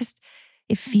agitated.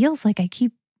 It feels like I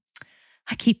keep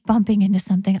bumping into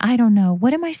something. I don't know.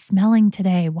 What am I smelling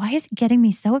today? Why is it getting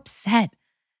me so upset?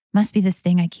 Must be this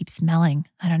thing I keep smelling.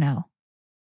 I don't know.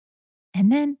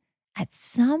 And then at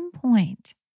some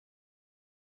point,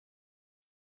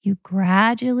 you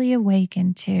gradually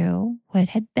awaken to what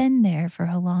had been there for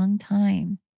a long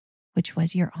time, which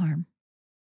was your arm.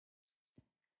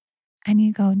 And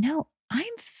you go, no,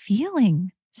 I'm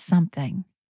feeling something.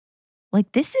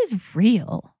 Like this is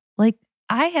real. Like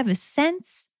I have a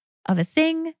sense of a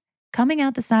thing coming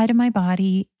out the side of my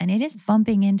body and it is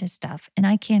bumping into stuff and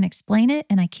I can't explain it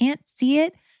and I can't see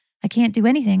it. I can't do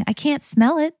anything. I can't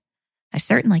smell it. I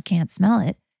certainly can't smell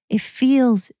it. It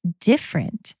feels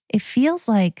different. It feels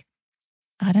like,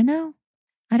 I don't know.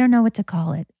 I don't know what to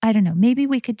call it. I don't know. Maybe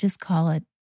we could just call it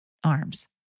arms.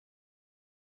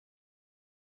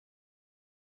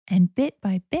 And bit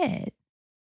by bit,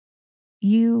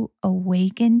 you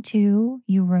awaken to,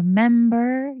 you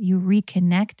remember, you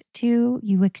reconnect to,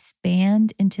 you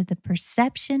expand into the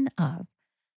perception of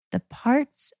the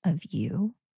parts of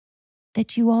you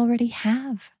that you already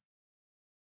have.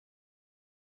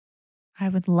 I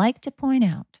would like to point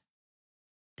out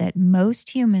that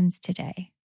most humans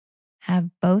today have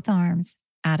both arms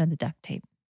out of the duct tape.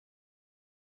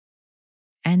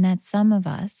 And that some of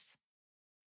us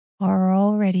are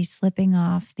already slipping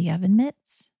off the oven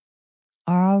mitts,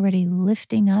 are already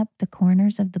lifting up the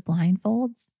corners of the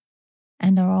blindfolds,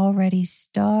 and are already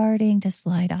starting to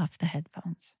slide off the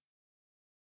headphones.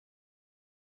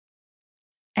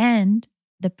 And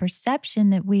the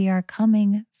perception that we are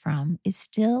coming from is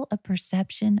still a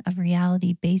perception of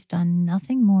reality based on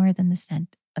nothing more than the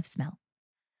scent of smell.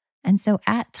 And so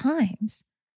at times,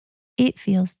 it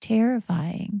feels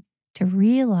terrifying to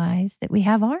realize that we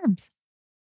have arms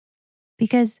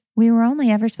because we were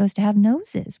only ever supposed to have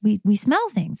noses. We smell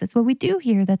things. That's what we do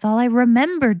here. That's all I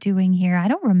remember doing here. I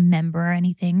don't remember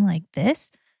anything like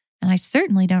this. And I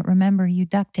certainly don't remember you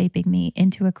duct taping me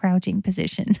into a crouching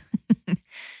position.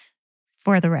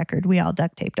 For the record, we all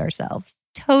duct taped ourselves.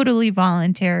 Totally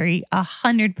voluntary,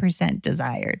 100%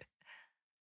 desired.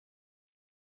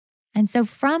 And so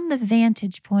from the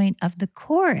vantage point of the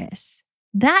chorus,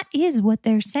 that is what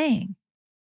they're saying.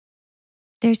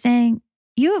 They're saying,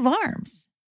 you have arms.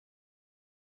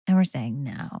 And we're saying,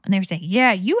 no. And they were saying,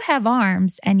 yeah, you have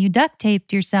arms and you duct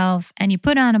taped yourself and you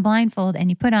put on a blindfold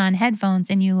and you put on headphones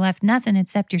and you left nothing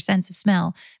except your sense of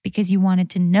smell because you wanted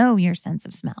to know your sense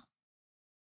of smell.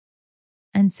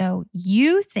 And so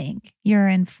you think you're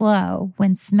in flow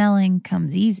when smelling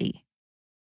comes easy.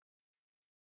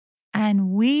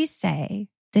 And we say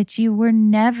that you were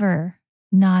never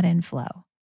not in flow,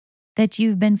 that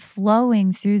you've been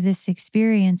flowing through this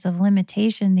experience of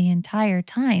limitation the entire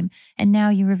time. And now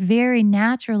you are very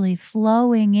naturally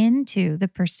flowing into the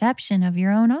perception of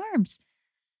your own arms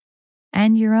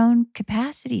and your own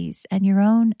capacities and your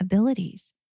own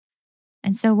abilities.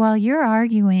 And so while you're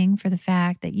arguing for the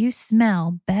fact that you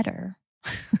smell better,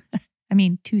 I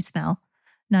mean, to smell,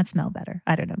 not smell better.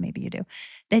 I don't know, maybe you do,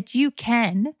 that you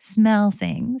can smell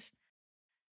things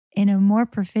in a more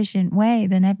proficient way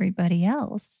than everybody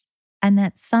else. And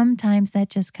that sometimes that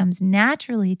just comes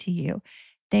naturally to you.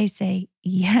 They say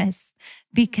yes,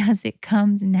 because it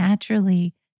comes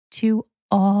naturally to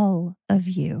all of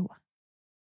you.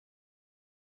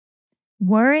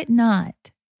 Were it not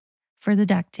for the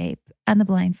duct tape and the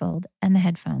blindfold and the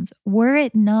headphones, were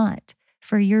it not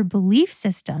for your belief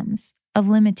systems of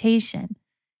limitation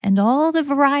and all the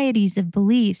varieties of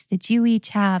beliefs that you each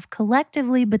have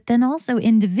collectively, but then also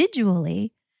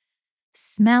individually,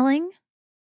 smelling,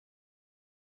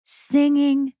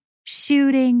 singing,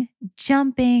 shooting,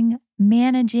 jumping,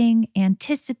 managing,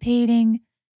 anticipating,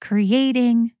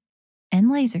 creating,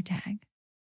 and laser tag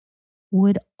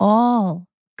would all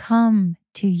come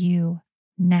to you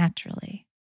naturally.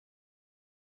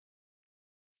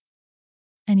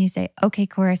 And you say, okay,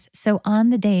 chorus, so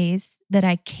on the days that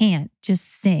I can't just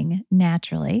sing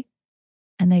naturally,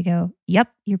 and they go, yep,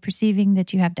 you're perceiving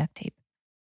that you have duct tape.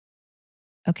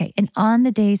 Okay, and on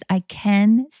the days I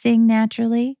can sing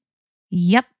naturally,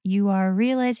 yep, you are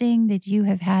realizing that you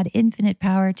have had infinite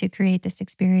power to create this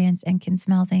experience and can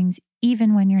smell things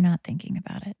even when you're not thinking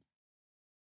about it.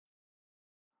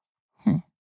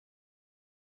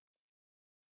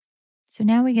 So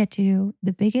now we get to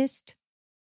the biggest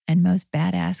and most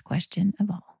badass question of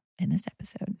all in this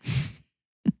episode.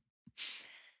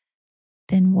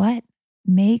 Then what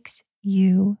makes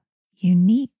you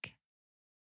unique?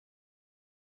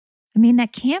 I mean,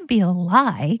 that can't be a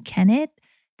lie, can it?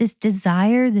 This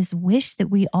desire, this wish that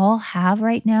we all have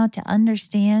right now to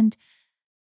understand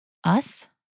us,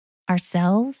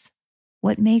 ourselves,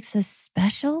 what makes us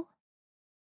special,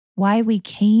 why we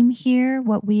came here,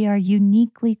 what we are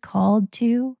uniquely called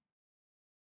to.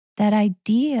 That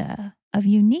idea of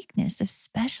uniqueness, of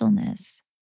specialness,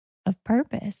 of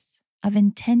purpose, of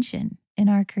intention in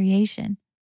our creation.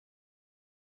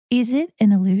 Is it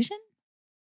an illusion?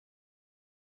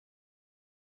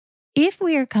 If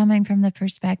we are coming from the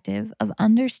perspective of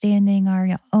understanding our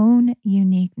own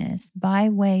uniqueness by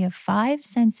way of five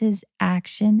senses,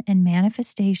 action, and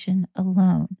manifestation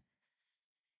alone,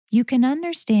 you can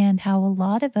understand how a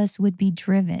lot of us would be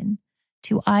driven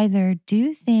to either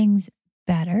do things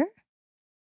better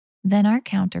than our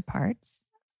counterparts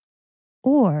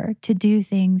or to do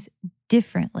things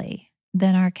differently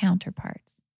than our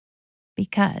counterparts.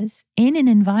 Because in an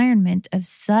environment of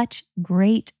such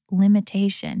great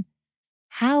limitation,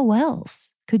 how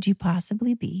else could you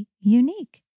possibly be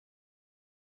unique?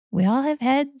 We all have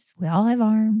heads, we all have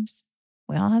arms,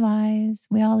 we all have eyes,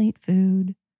 we all eat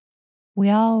food, we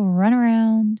all run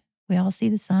around, we all see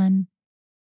the sun.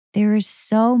 There is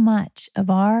so much of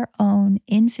our own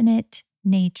infinite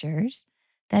natures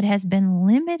that has been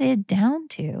limited down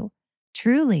to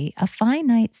truly a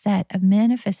finite set of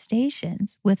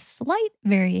manifestations with slight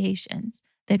variations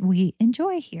that we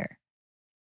enjoy here.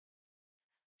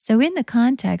 So in the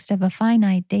context of a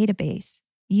finite database,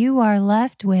 you are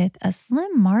left with a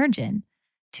slim margin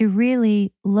to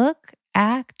really look,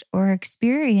 act, or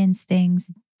experience things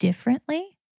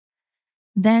differently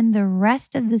than the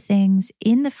rest of the things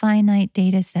in the finite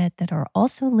data set that are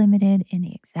also limited in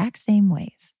the exact same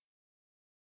ways.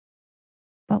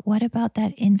 But what about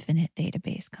that infinite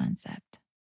database concept?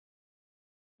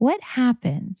 What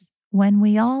happens when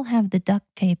we all have the duct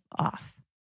tape off?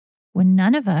 When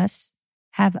none of us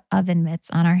have oven mitts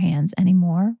on our hands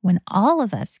anymore, when all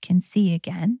of us can see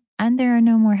again and there are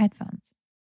no more headphones?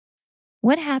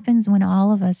 What happens when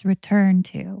all of us return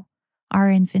to our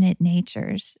infinite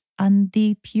natures on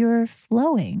the pure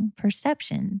flowing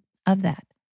perception of that?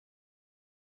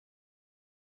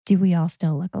 Do we all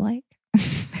still look alike?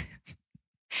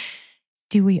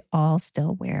 Do we all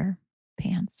still wear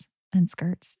pants and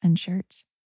skirts and shirts?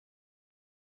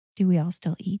 Do we all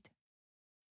still eat?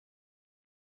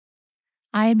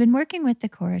 I had been working with the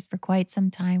Chorus for quite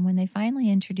some time when they finally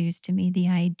introduced to me the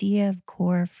idea of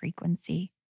core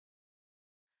frequency.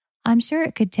 I'm sure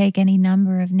it could take any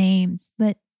number of names,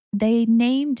 but they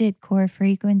named it core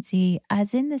frequency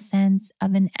as in the sense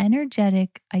of an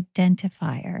energetic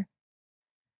identifier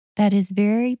that is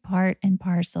very part and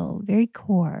parcel, very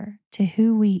core to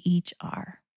who we each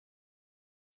are.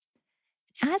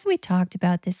 As we talked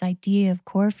about this idea of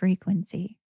core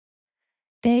frequency,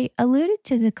 they alluded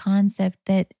to the concept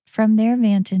that from their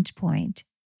vantage point,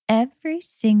 every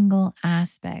single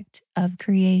aspect of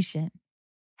creation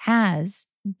has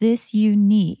this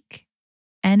unique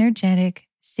energetic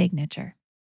signature.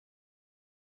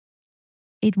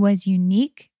 It was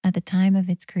unique at the time of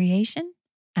its creation,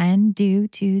 and due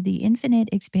to the infinite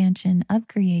expansion of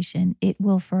creation, it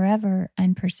will forever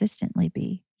and persistently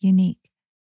be unique.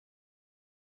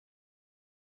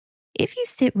 If you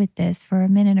sit with this for a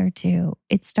minute or two,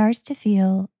 it starts to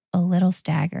feel a little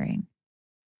staggering,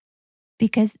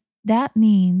 because that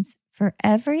means for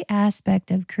every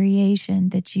aspect of creation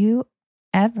that you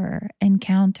ever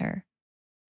encounter,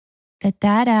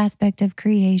 that aspect of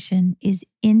creation is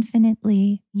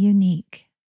infinitely unique,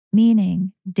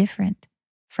 meaning different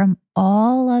from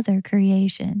all other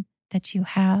creation that you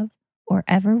have or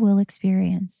ever will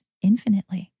experience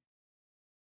infinitely.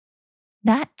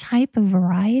 That type of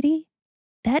variety,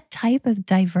 that type of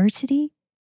diversity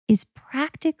is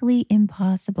practically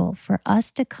impossible for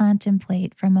us to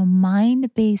contemplate from a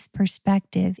mind-based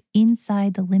perspective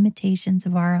inside the limitations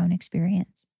of our own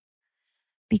experience.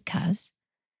 Because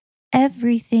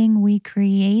everything we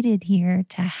created here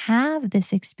to have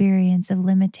this experience of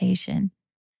limitation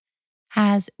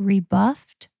has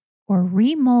rebuffed or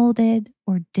remolded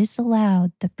or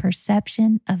disallowed the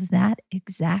perception of that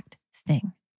exact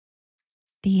thing.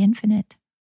 The infinite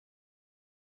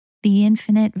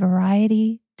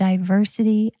variety,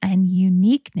 diversity, and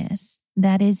uniqueness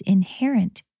that is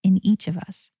inherent in each of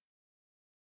us.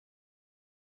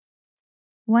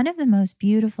 One of the most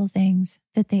beautiful things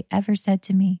that they ever said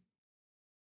to me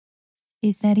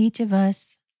is that each of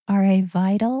us are a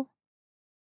vital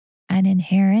and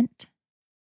inherent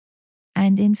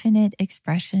and infinite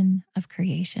expression of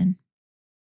creation.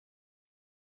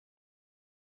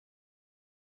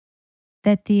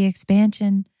 That the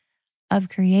expansion of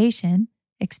creation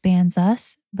expands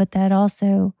us, but that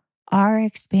also our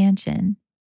expansion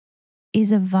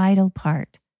is a vital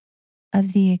part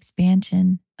of the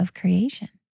expansion of creation.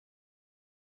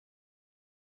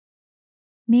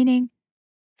 Meaning,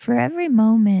 for every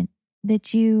moment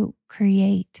that you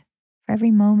create, for every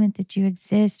moment that you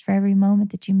exist, for every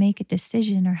moment that you make a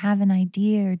decision or have an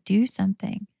idea or do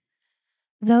something,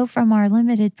 though from our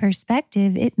limited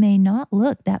perspective, it may not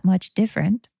look that much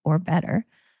different or better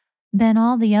than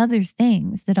all the other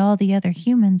things that all the other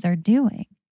humans are doing.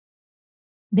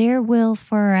 There will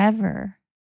forever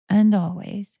and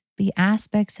always be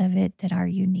aspects of it that are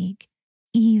unique,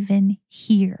 even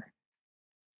here.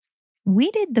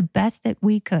 We did the best that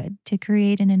we could to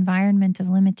create an environment of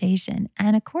limitation.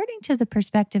 And according to the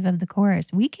perspective of the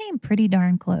chorus, we came pretty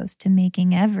darn close to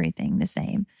making everything the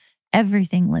same,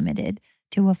 everything limited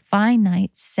to a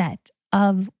finite set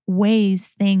of ways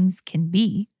things can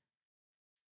be.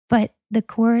 But the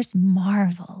chorus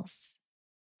marvels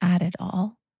at it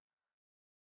all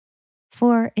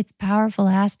for its powerful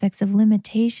aspects of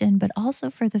limitation, but also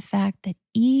for the fact that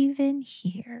even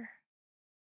here,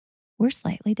 we're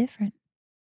slightly different.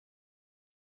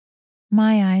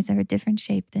 My eyes are a different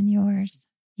shape than yours.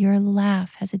 Your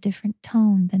laugh has a different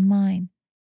tone than mine.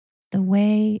 The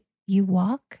way you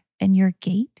walk and your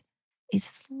gait is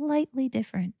slightly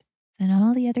different than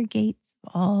all the other gaits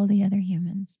of all the other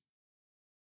humans.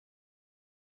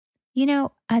 You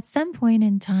know, at some point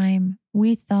in time,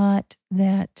 we thought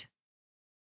that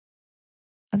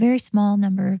a very small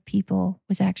number of people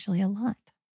was actually a lot.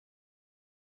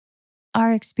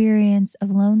 Our experience of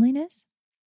loneliness,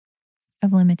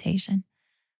 of limitation,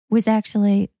 was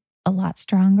actually a lot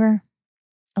stronger,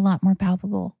 a lot more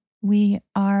palpable. We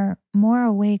are more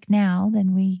awake now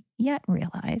than we yet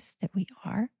realize that we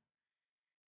are.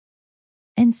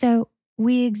 And so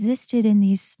we existed in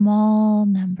these small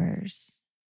numbers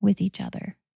with each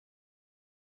other.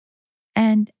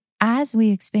 And as we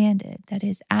expanded, that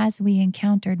is, as we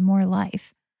encountered more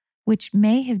life, which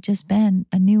may have just been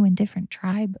a new and different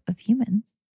tribe of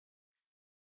humans,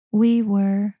 we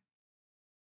were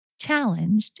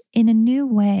challenged in a new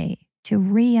way to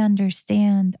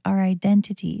re-understand our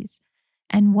identities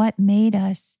and what made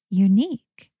us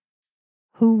unique.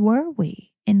 Who were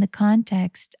we in the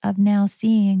context of now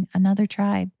seeing another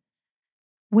tribe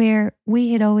where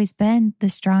we had always been the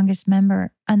strongest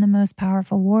member and the most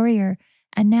powerful warrior,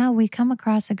 and now we come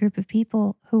across a group of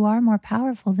people who are more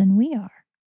powerful than we are?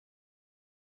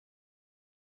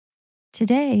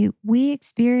 Today, we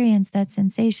experience that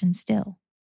sensation still.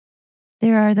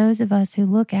 There are those of us who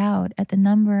look out at the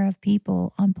number of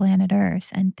people on planet Earth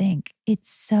and think, it's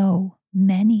so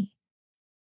many.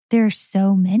 There are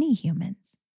so many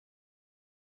humans.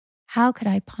 How could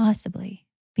I possibly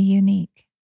be unique?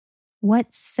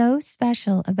 What's so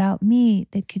special about me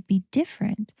that could be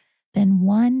different than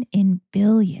one in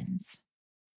billions?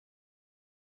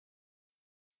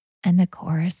 And the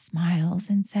chorus smiles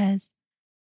and says,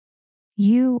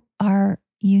 you are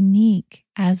unique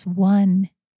as one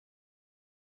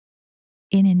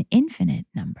in an infinite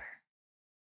number.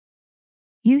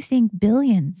 You think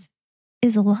billions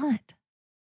is a lot.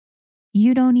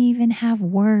 You don't even have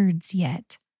words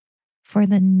yet for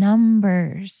the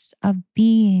numbers of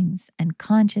beings and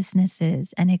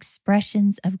consciousnesses and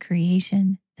expressions of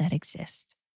creation that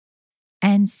exist.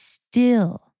 And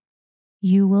still,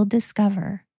 you will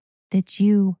discover that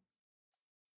you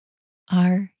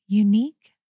are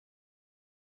unique.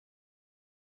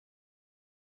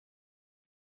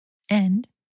 And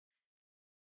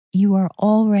you are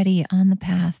already on the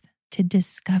path to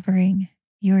discovering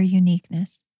your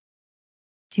uniqueness,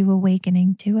 to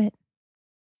awakening to it.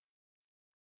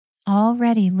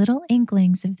 Already, little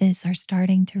inklings of this are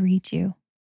starting to reach you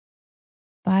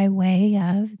by way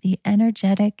of the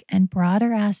energetic and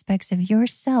broader aspects of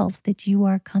yourself that you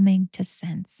are coming to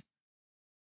sense.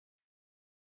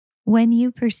 When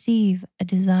you perceive a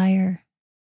desire,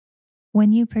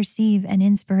 when you perceive an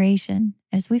inspiration,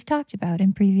 as we've talked about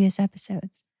in previous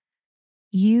episodes,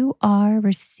 you are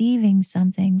receiving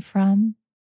something from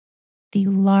the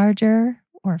larger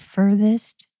or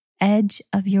furthest edge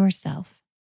of yourself.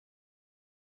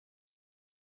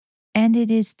 And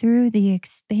it is through the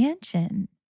expansion,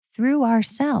 through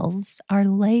ourselves, our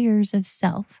layers of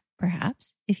self,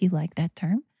 perhaps, if you like that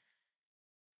term,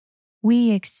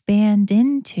 we expand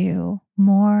into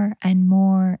more and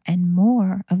more and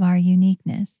more of our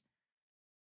uniqueness,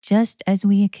 just as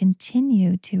we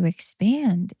continue to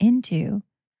expand into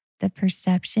the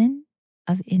perception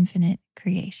of infinite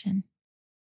creation.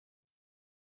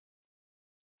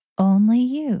 Only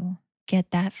you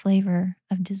get that flavor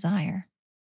of desire.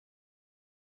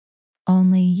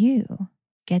 Only you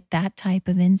get that type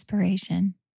of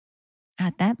inspiration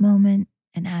at that moment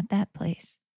and at that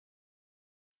place.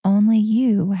 Only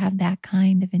you have that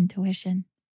kind of intuition.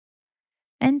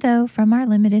 And though from our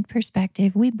limited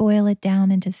perspective, we boil it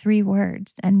down into 3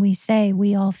 words and we say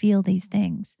we all feel these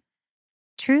things,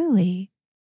 truly,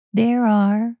 there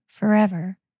are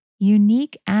forever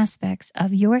unique aspects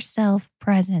of yourself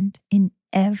present in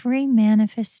every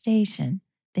manifestation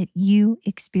that you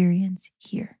experience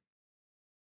here.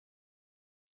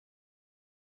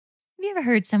 Have you ever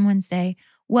heard someone say,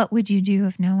 What would you do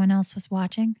if no one else was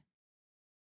watching?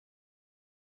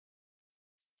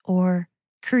 Or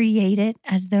create it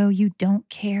as though you don't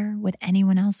care what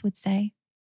anyone else would say?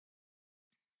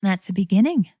 That's a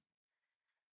beginning.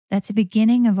 That's a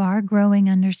beginning of our growing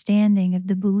understanding of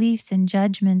the beliefs and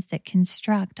judgments that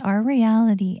construct our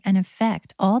reality and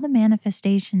affect all the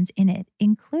manifestations in it,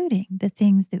 including the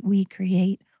things that we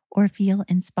create or feel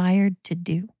inspired to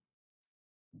do.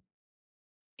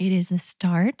 It is the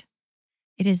start.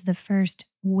 It is the first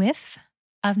whiff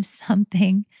of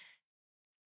something,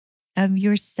 of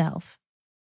yourself,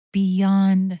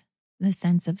 beyond the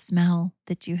sense of smell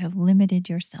that you have limited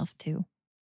yourself to.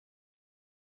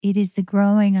 It is the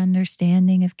growing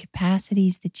understanding of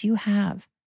capacities that you have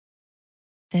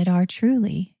that are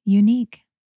truly unique.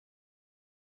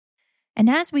 And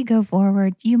as we go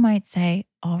forward, you might say,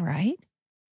 all right,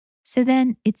 so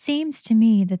then it seems to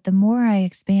me that the more I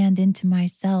expand into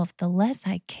myself, the less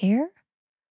I care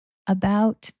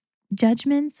about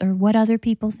judgments or what other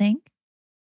people think.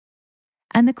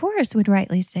 And the chorus would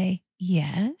rightly say,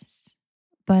 yes,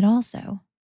 but also,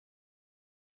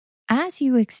 as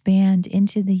you expand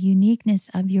into the uniqueness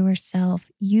of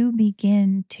yourself, you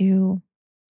begin to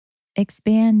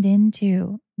expand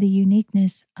into the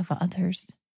uniqueness of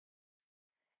others.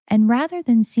 And rather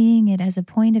than seeing it as a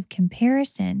point of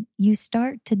comparison, you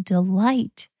start to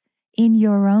delight in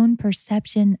your own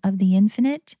perception of the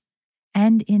infinite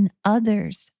and in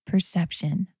others'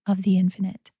 perception of the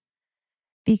infinite.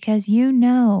 Because you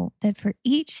know that for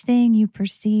each thing you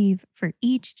perceive, for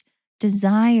each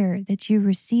desire that you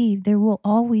receive, there will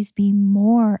always be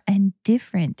more and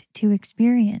different to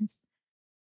experience.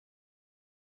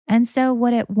 And so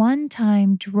what at one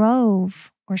time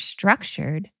drove or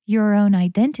structured your own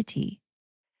identity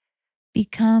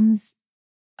becomes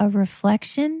a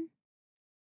reflection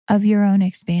of your own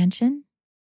expansion,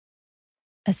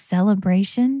 a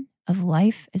celebration of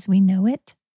life as we know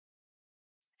it,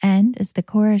 and, as the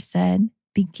chorus said,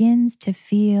 begins to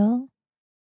feel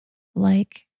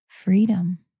like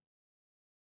freedom.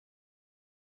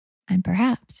 And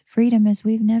perhaps freedom as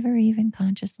we've never even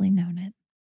consciously known it.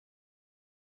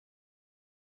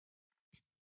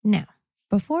 Now,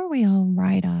 before we all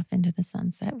ride off into the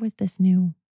sunset with this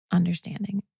new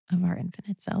understanding of our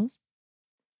infinite selves,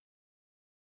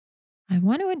 I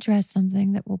want to address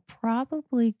something that will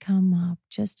probably come up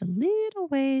just a little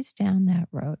ways down that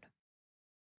road.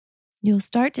 You'll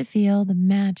start to feel the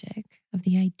magic of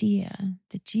the idea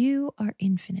that you are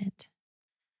infinite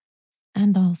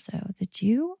and also that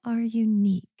you are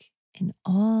unique in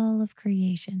all of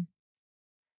creation.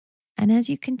 And as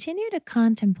you continue to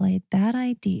contemplate that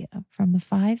idea from the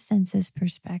five senses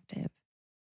perspective,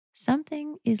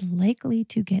 something is likely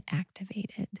to get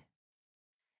activated,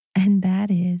 and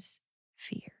that is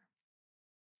fear.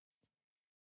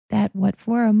 That what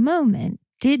for a moment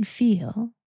did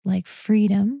feel like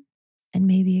freedom and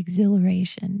maybe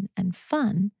exhilaration and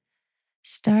fun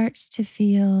starts to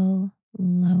feel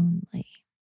lonely,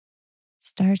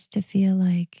 starts to feel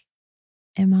like,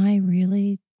 am I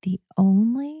really the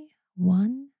only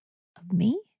one of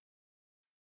me?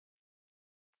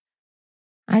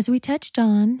 As we touched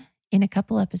on in a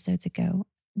couple episodes ago,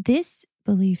 this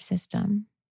belief system,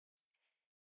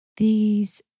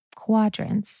 these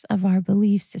quadrants of our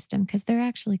belief system, because they're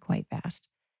actually quite vast,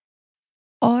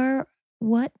 are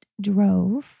what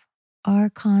drove our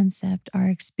concept, our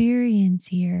experience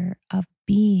here of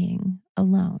being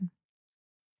alone.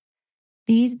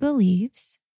 These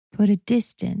beliefs put a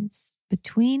distance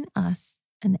between us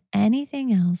and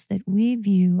anything else that we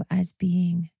view as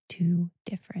being too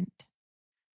different.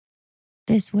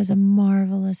 This was a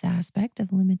marvelous aspect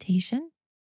of limitation.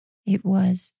 It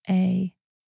was a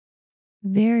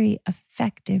very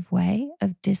effective way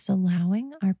of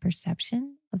disallowing our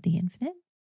perception of the infinite.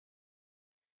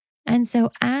 And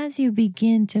so as you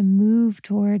begin to move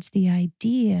towards the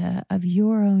idea of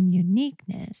your own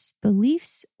uniqueness,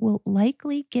 beliefs will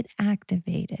likely get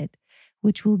activated,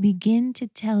 which will begin to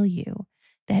tell you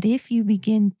that if you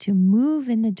begin to move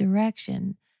in the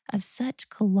direction of such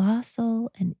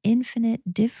colossal and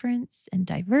infinite difference and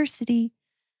diversity,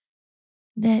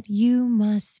 that you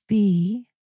must be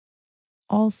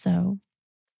also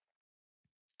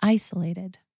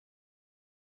isolated,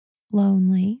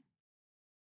 lonely,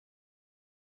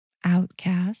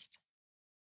 outcast.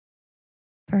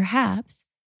 Perhaps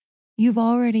you've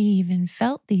already even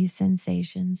felt these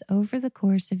sensations over the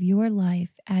course of your life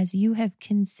as you have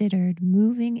considered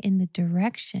moving in the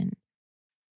direction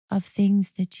of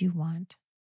things that you want.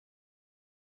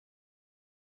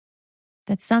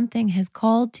 That something has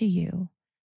called to you,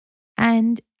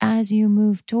 and as you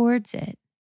move towards it,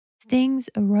 things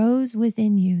arose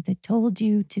within you that told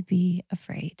you to be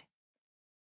afraid.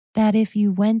 That if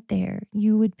you went there,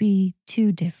 you would be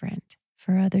too different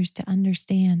for others to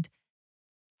understand.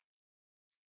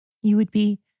 You would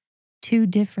be too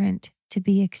different to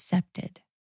be accepted.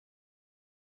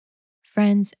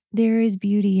 Friends, there is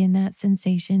beauty in that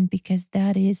sensation because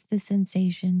that is the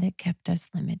sensation that kept us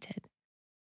limited.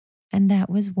 And that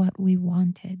was what we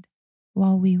wanted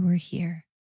while we were here.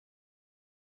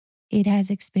 It has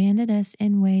expanded us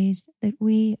in ways that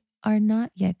we are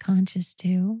not yet conscious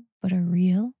to, but are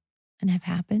real and have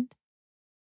happened.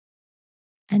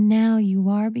 And now you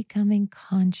are becoming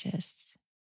conscious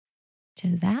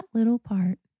to that little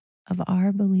part of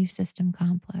our belief system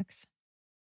complex.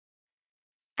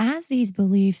 As these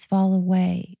beliefs fall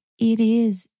away, it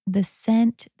is the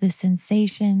scent, the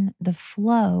sensation, the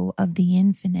flow of the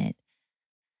infinite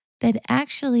that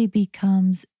actually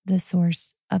becomes the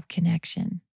source of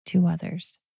connection to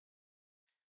others.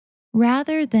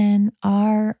 Rather than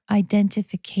our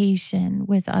identification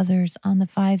with others on the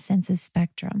five senses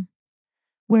spectrum,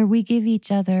 where we give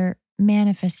each other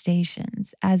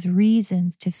manifestations as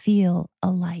reasons to feel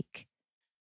alike,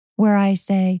 where I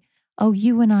say, oh,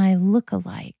 you and I look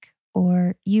alike,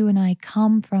 or you and I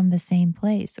come from the same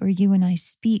place, or you and I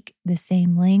speak the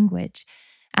same language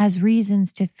as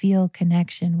reasons to feel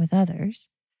connection with others,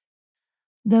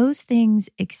 those things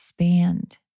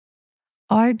expand.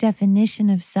 Our definition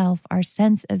of self, our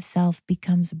sense of self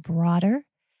becomes broader,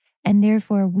 and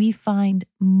therefore we find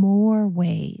more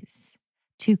ways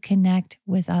to connect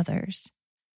with others.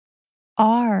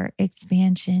 Our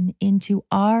expansion into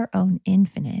our own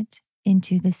infinite,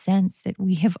 into the sense that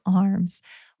we have arms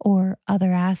or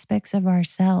other aspects of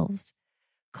ourselves,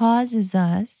 causes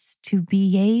us to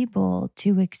be able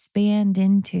to expand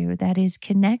into, that is,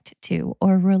 connect to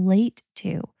or relate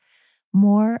to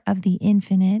more of the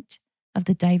infinite, of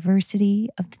the diversity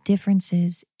of the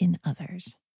differences in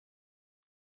others.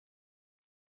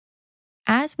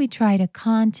 As we try to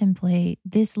contemplate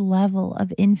this level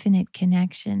of infinite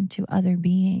connection to other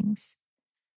beings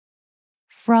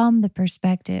from the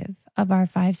perspective of our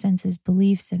five senses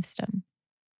belief system,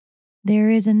 there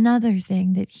is another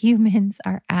thing that humans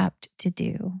are apt to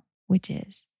do, which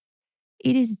is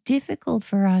it is difficult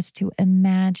for us to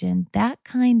imagine that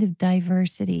kind of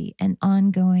diversity and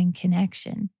ongoing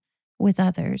connection with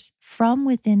others from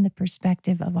within the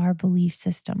perspective of our belief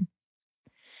system.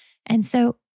 And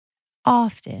so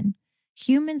often,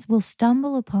 humans will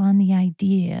stumble upon the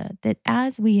idea that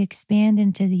as we expand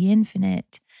into the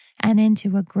infinite and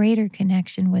into a greater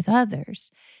connection with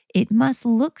others, it must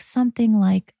look something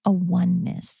like a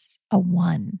oneness, a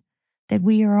one, that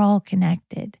we are all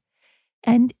connected.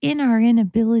 And in our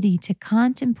inability to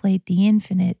contemplate the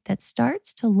infinite, that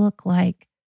starts to look like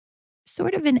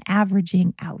sort of an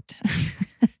averaging out,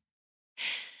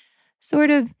 sort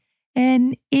of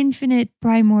an infinite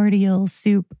primordial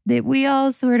soup that we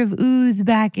all sort of ooze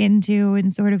back into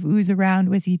and sort of ooze around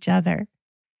with each other.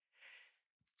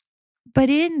 But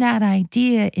in that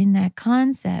idea, in that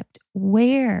concept,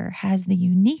 where has the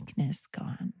uniqueness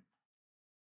gone?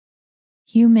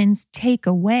 Humans take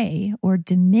away or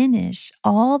diminish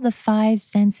all the five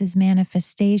senses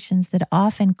manifestations that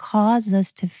often cause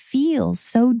us to feel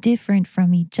so different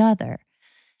from each other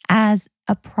as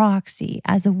a proxy,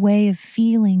 as a way of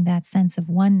feeling that sense of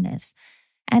oneness.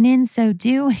 And in so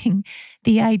doing,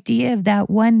 the idea of that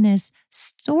oneness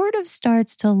sort of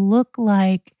starts to look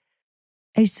like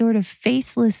a sort of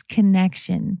faceless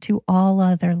connection to all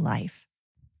other life.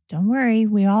 Don't worry,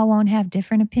 we all won't have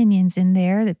different opinions in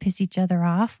there that piss each other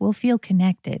off. We'll feel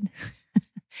connected.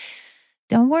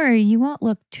 Don't worry, you won't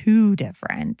look too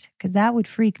different because that would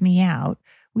freak me out.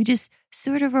 We just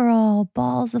sort of are all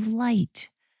balls of light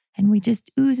and we just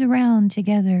ooze around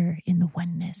together in the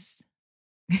oneness.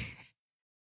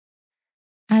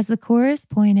 As the chorus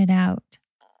pointed out,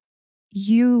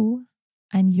 you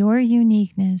and your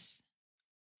uniqueness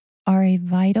are a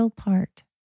vital part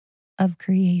of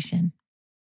creation.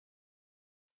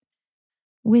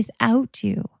 Without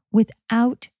you,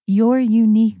 without your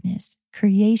uniqueness,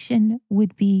 creation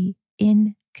would be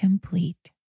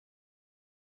incomplete.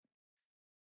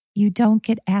 You don't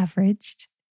get averaged,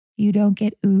 you don't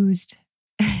get oozed,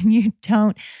 and you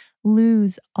don't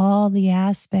lose all the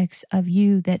aspects of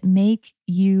you that make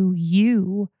you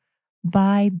you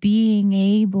by being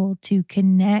able to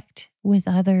connect with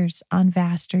others on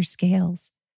vaster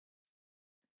scales.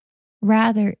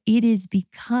 Rather, it is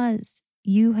because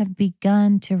you have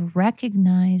begun to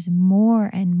recognize more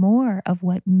and more of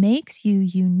what makes you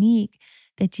unique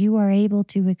that you are able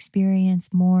to experience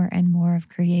more and more of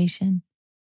creation.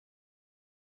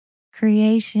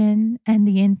 Creation and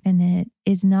the infinite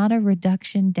is not a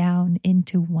reduction down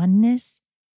into oneness.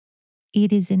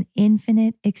 It is an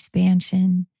infinite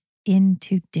expansion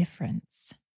into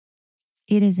difference.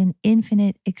 It is an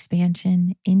infinite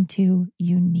expansion into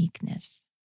uniqueness.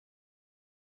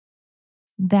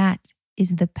 That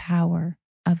is the power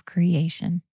of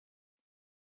creation.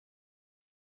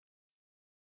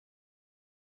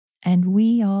 And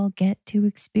we all get to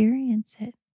experience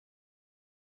it.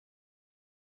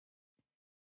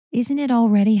 Isn't it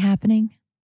already happening?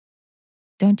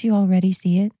 Don't you already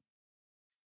see it?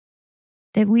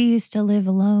 That we used to live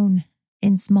alone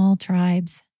in small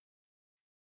tribes.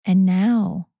 And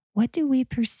now, what do we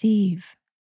perceive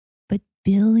but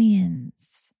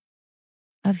billions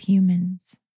of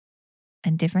humans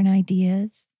and different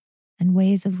ideas and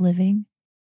ways of living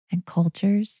and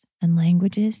cultures and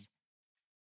languages?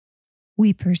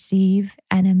 We perceive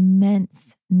an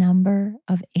immense number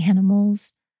of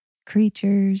animals,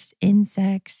 creatures,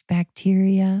 insects,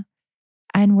 bacteria,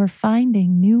 and we're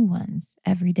finding new ones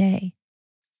every day.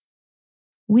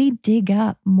 We dig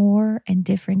up more and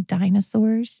different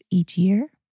dinosaurs each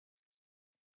year.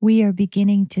 We are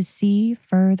beginning to see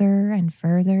further and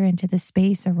further into the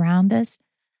space around us,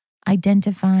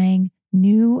 identifying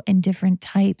new and different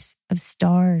types of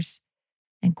stars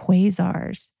and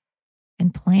quasars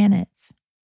and planets.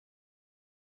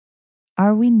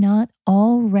 Are we not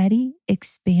already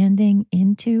expanding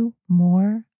into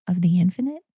more of the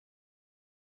infinite?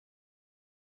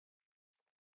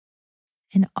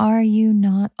 And are you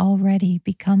not already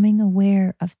becoming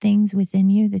aware of things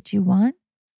within you that you want,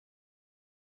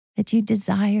 that you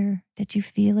desire, that you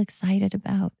feel excited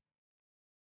about?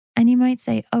 And you might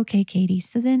say, okay, Katie,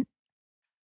 so then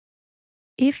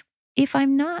if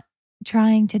I'm not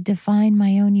trying to define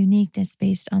my own uniqueness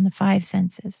based on the five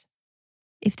senses,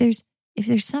 if there's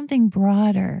something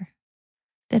broader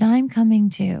that I'm coming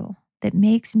to that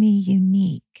makes me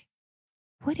unique,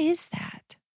 what is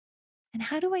that? And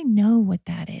how do I know what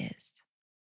that is?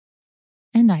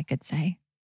 And I could say,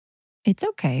 it's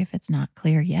okay if it's not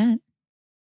clear yet.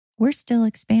 We're still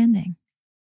expanding.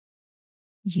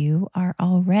 You are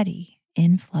already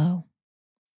in flow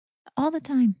all the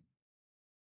time.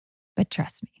 But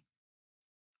trust me,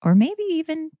 or maybe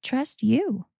even trust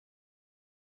you,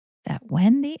 that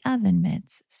when the oven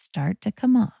mitts start to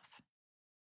come off,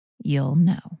 you'll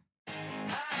know.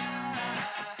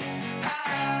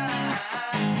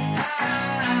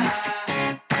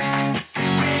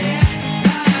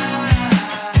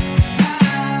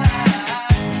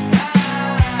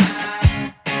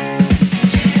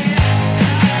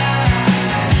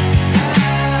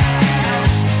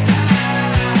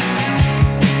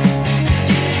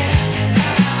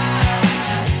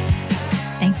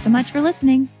 Thanks so much for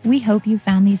listening. We hope you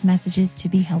found these messages to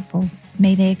be helpful.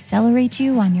 May they accelerate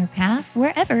you on your path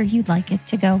wherever you'd like it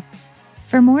to go.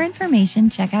 For more information,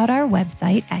 check out our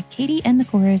website at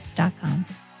katieandthechorus.com.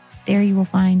 There you will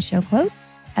find show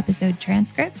quotes, episode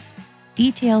transcripts,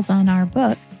 details on our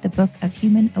book, The Book of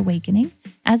Human Awakening,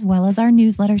 as well as our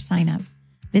newsletter sign up.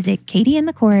 Visit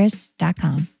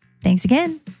katieandthechorus.com. Thanks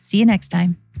again. See you next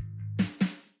time.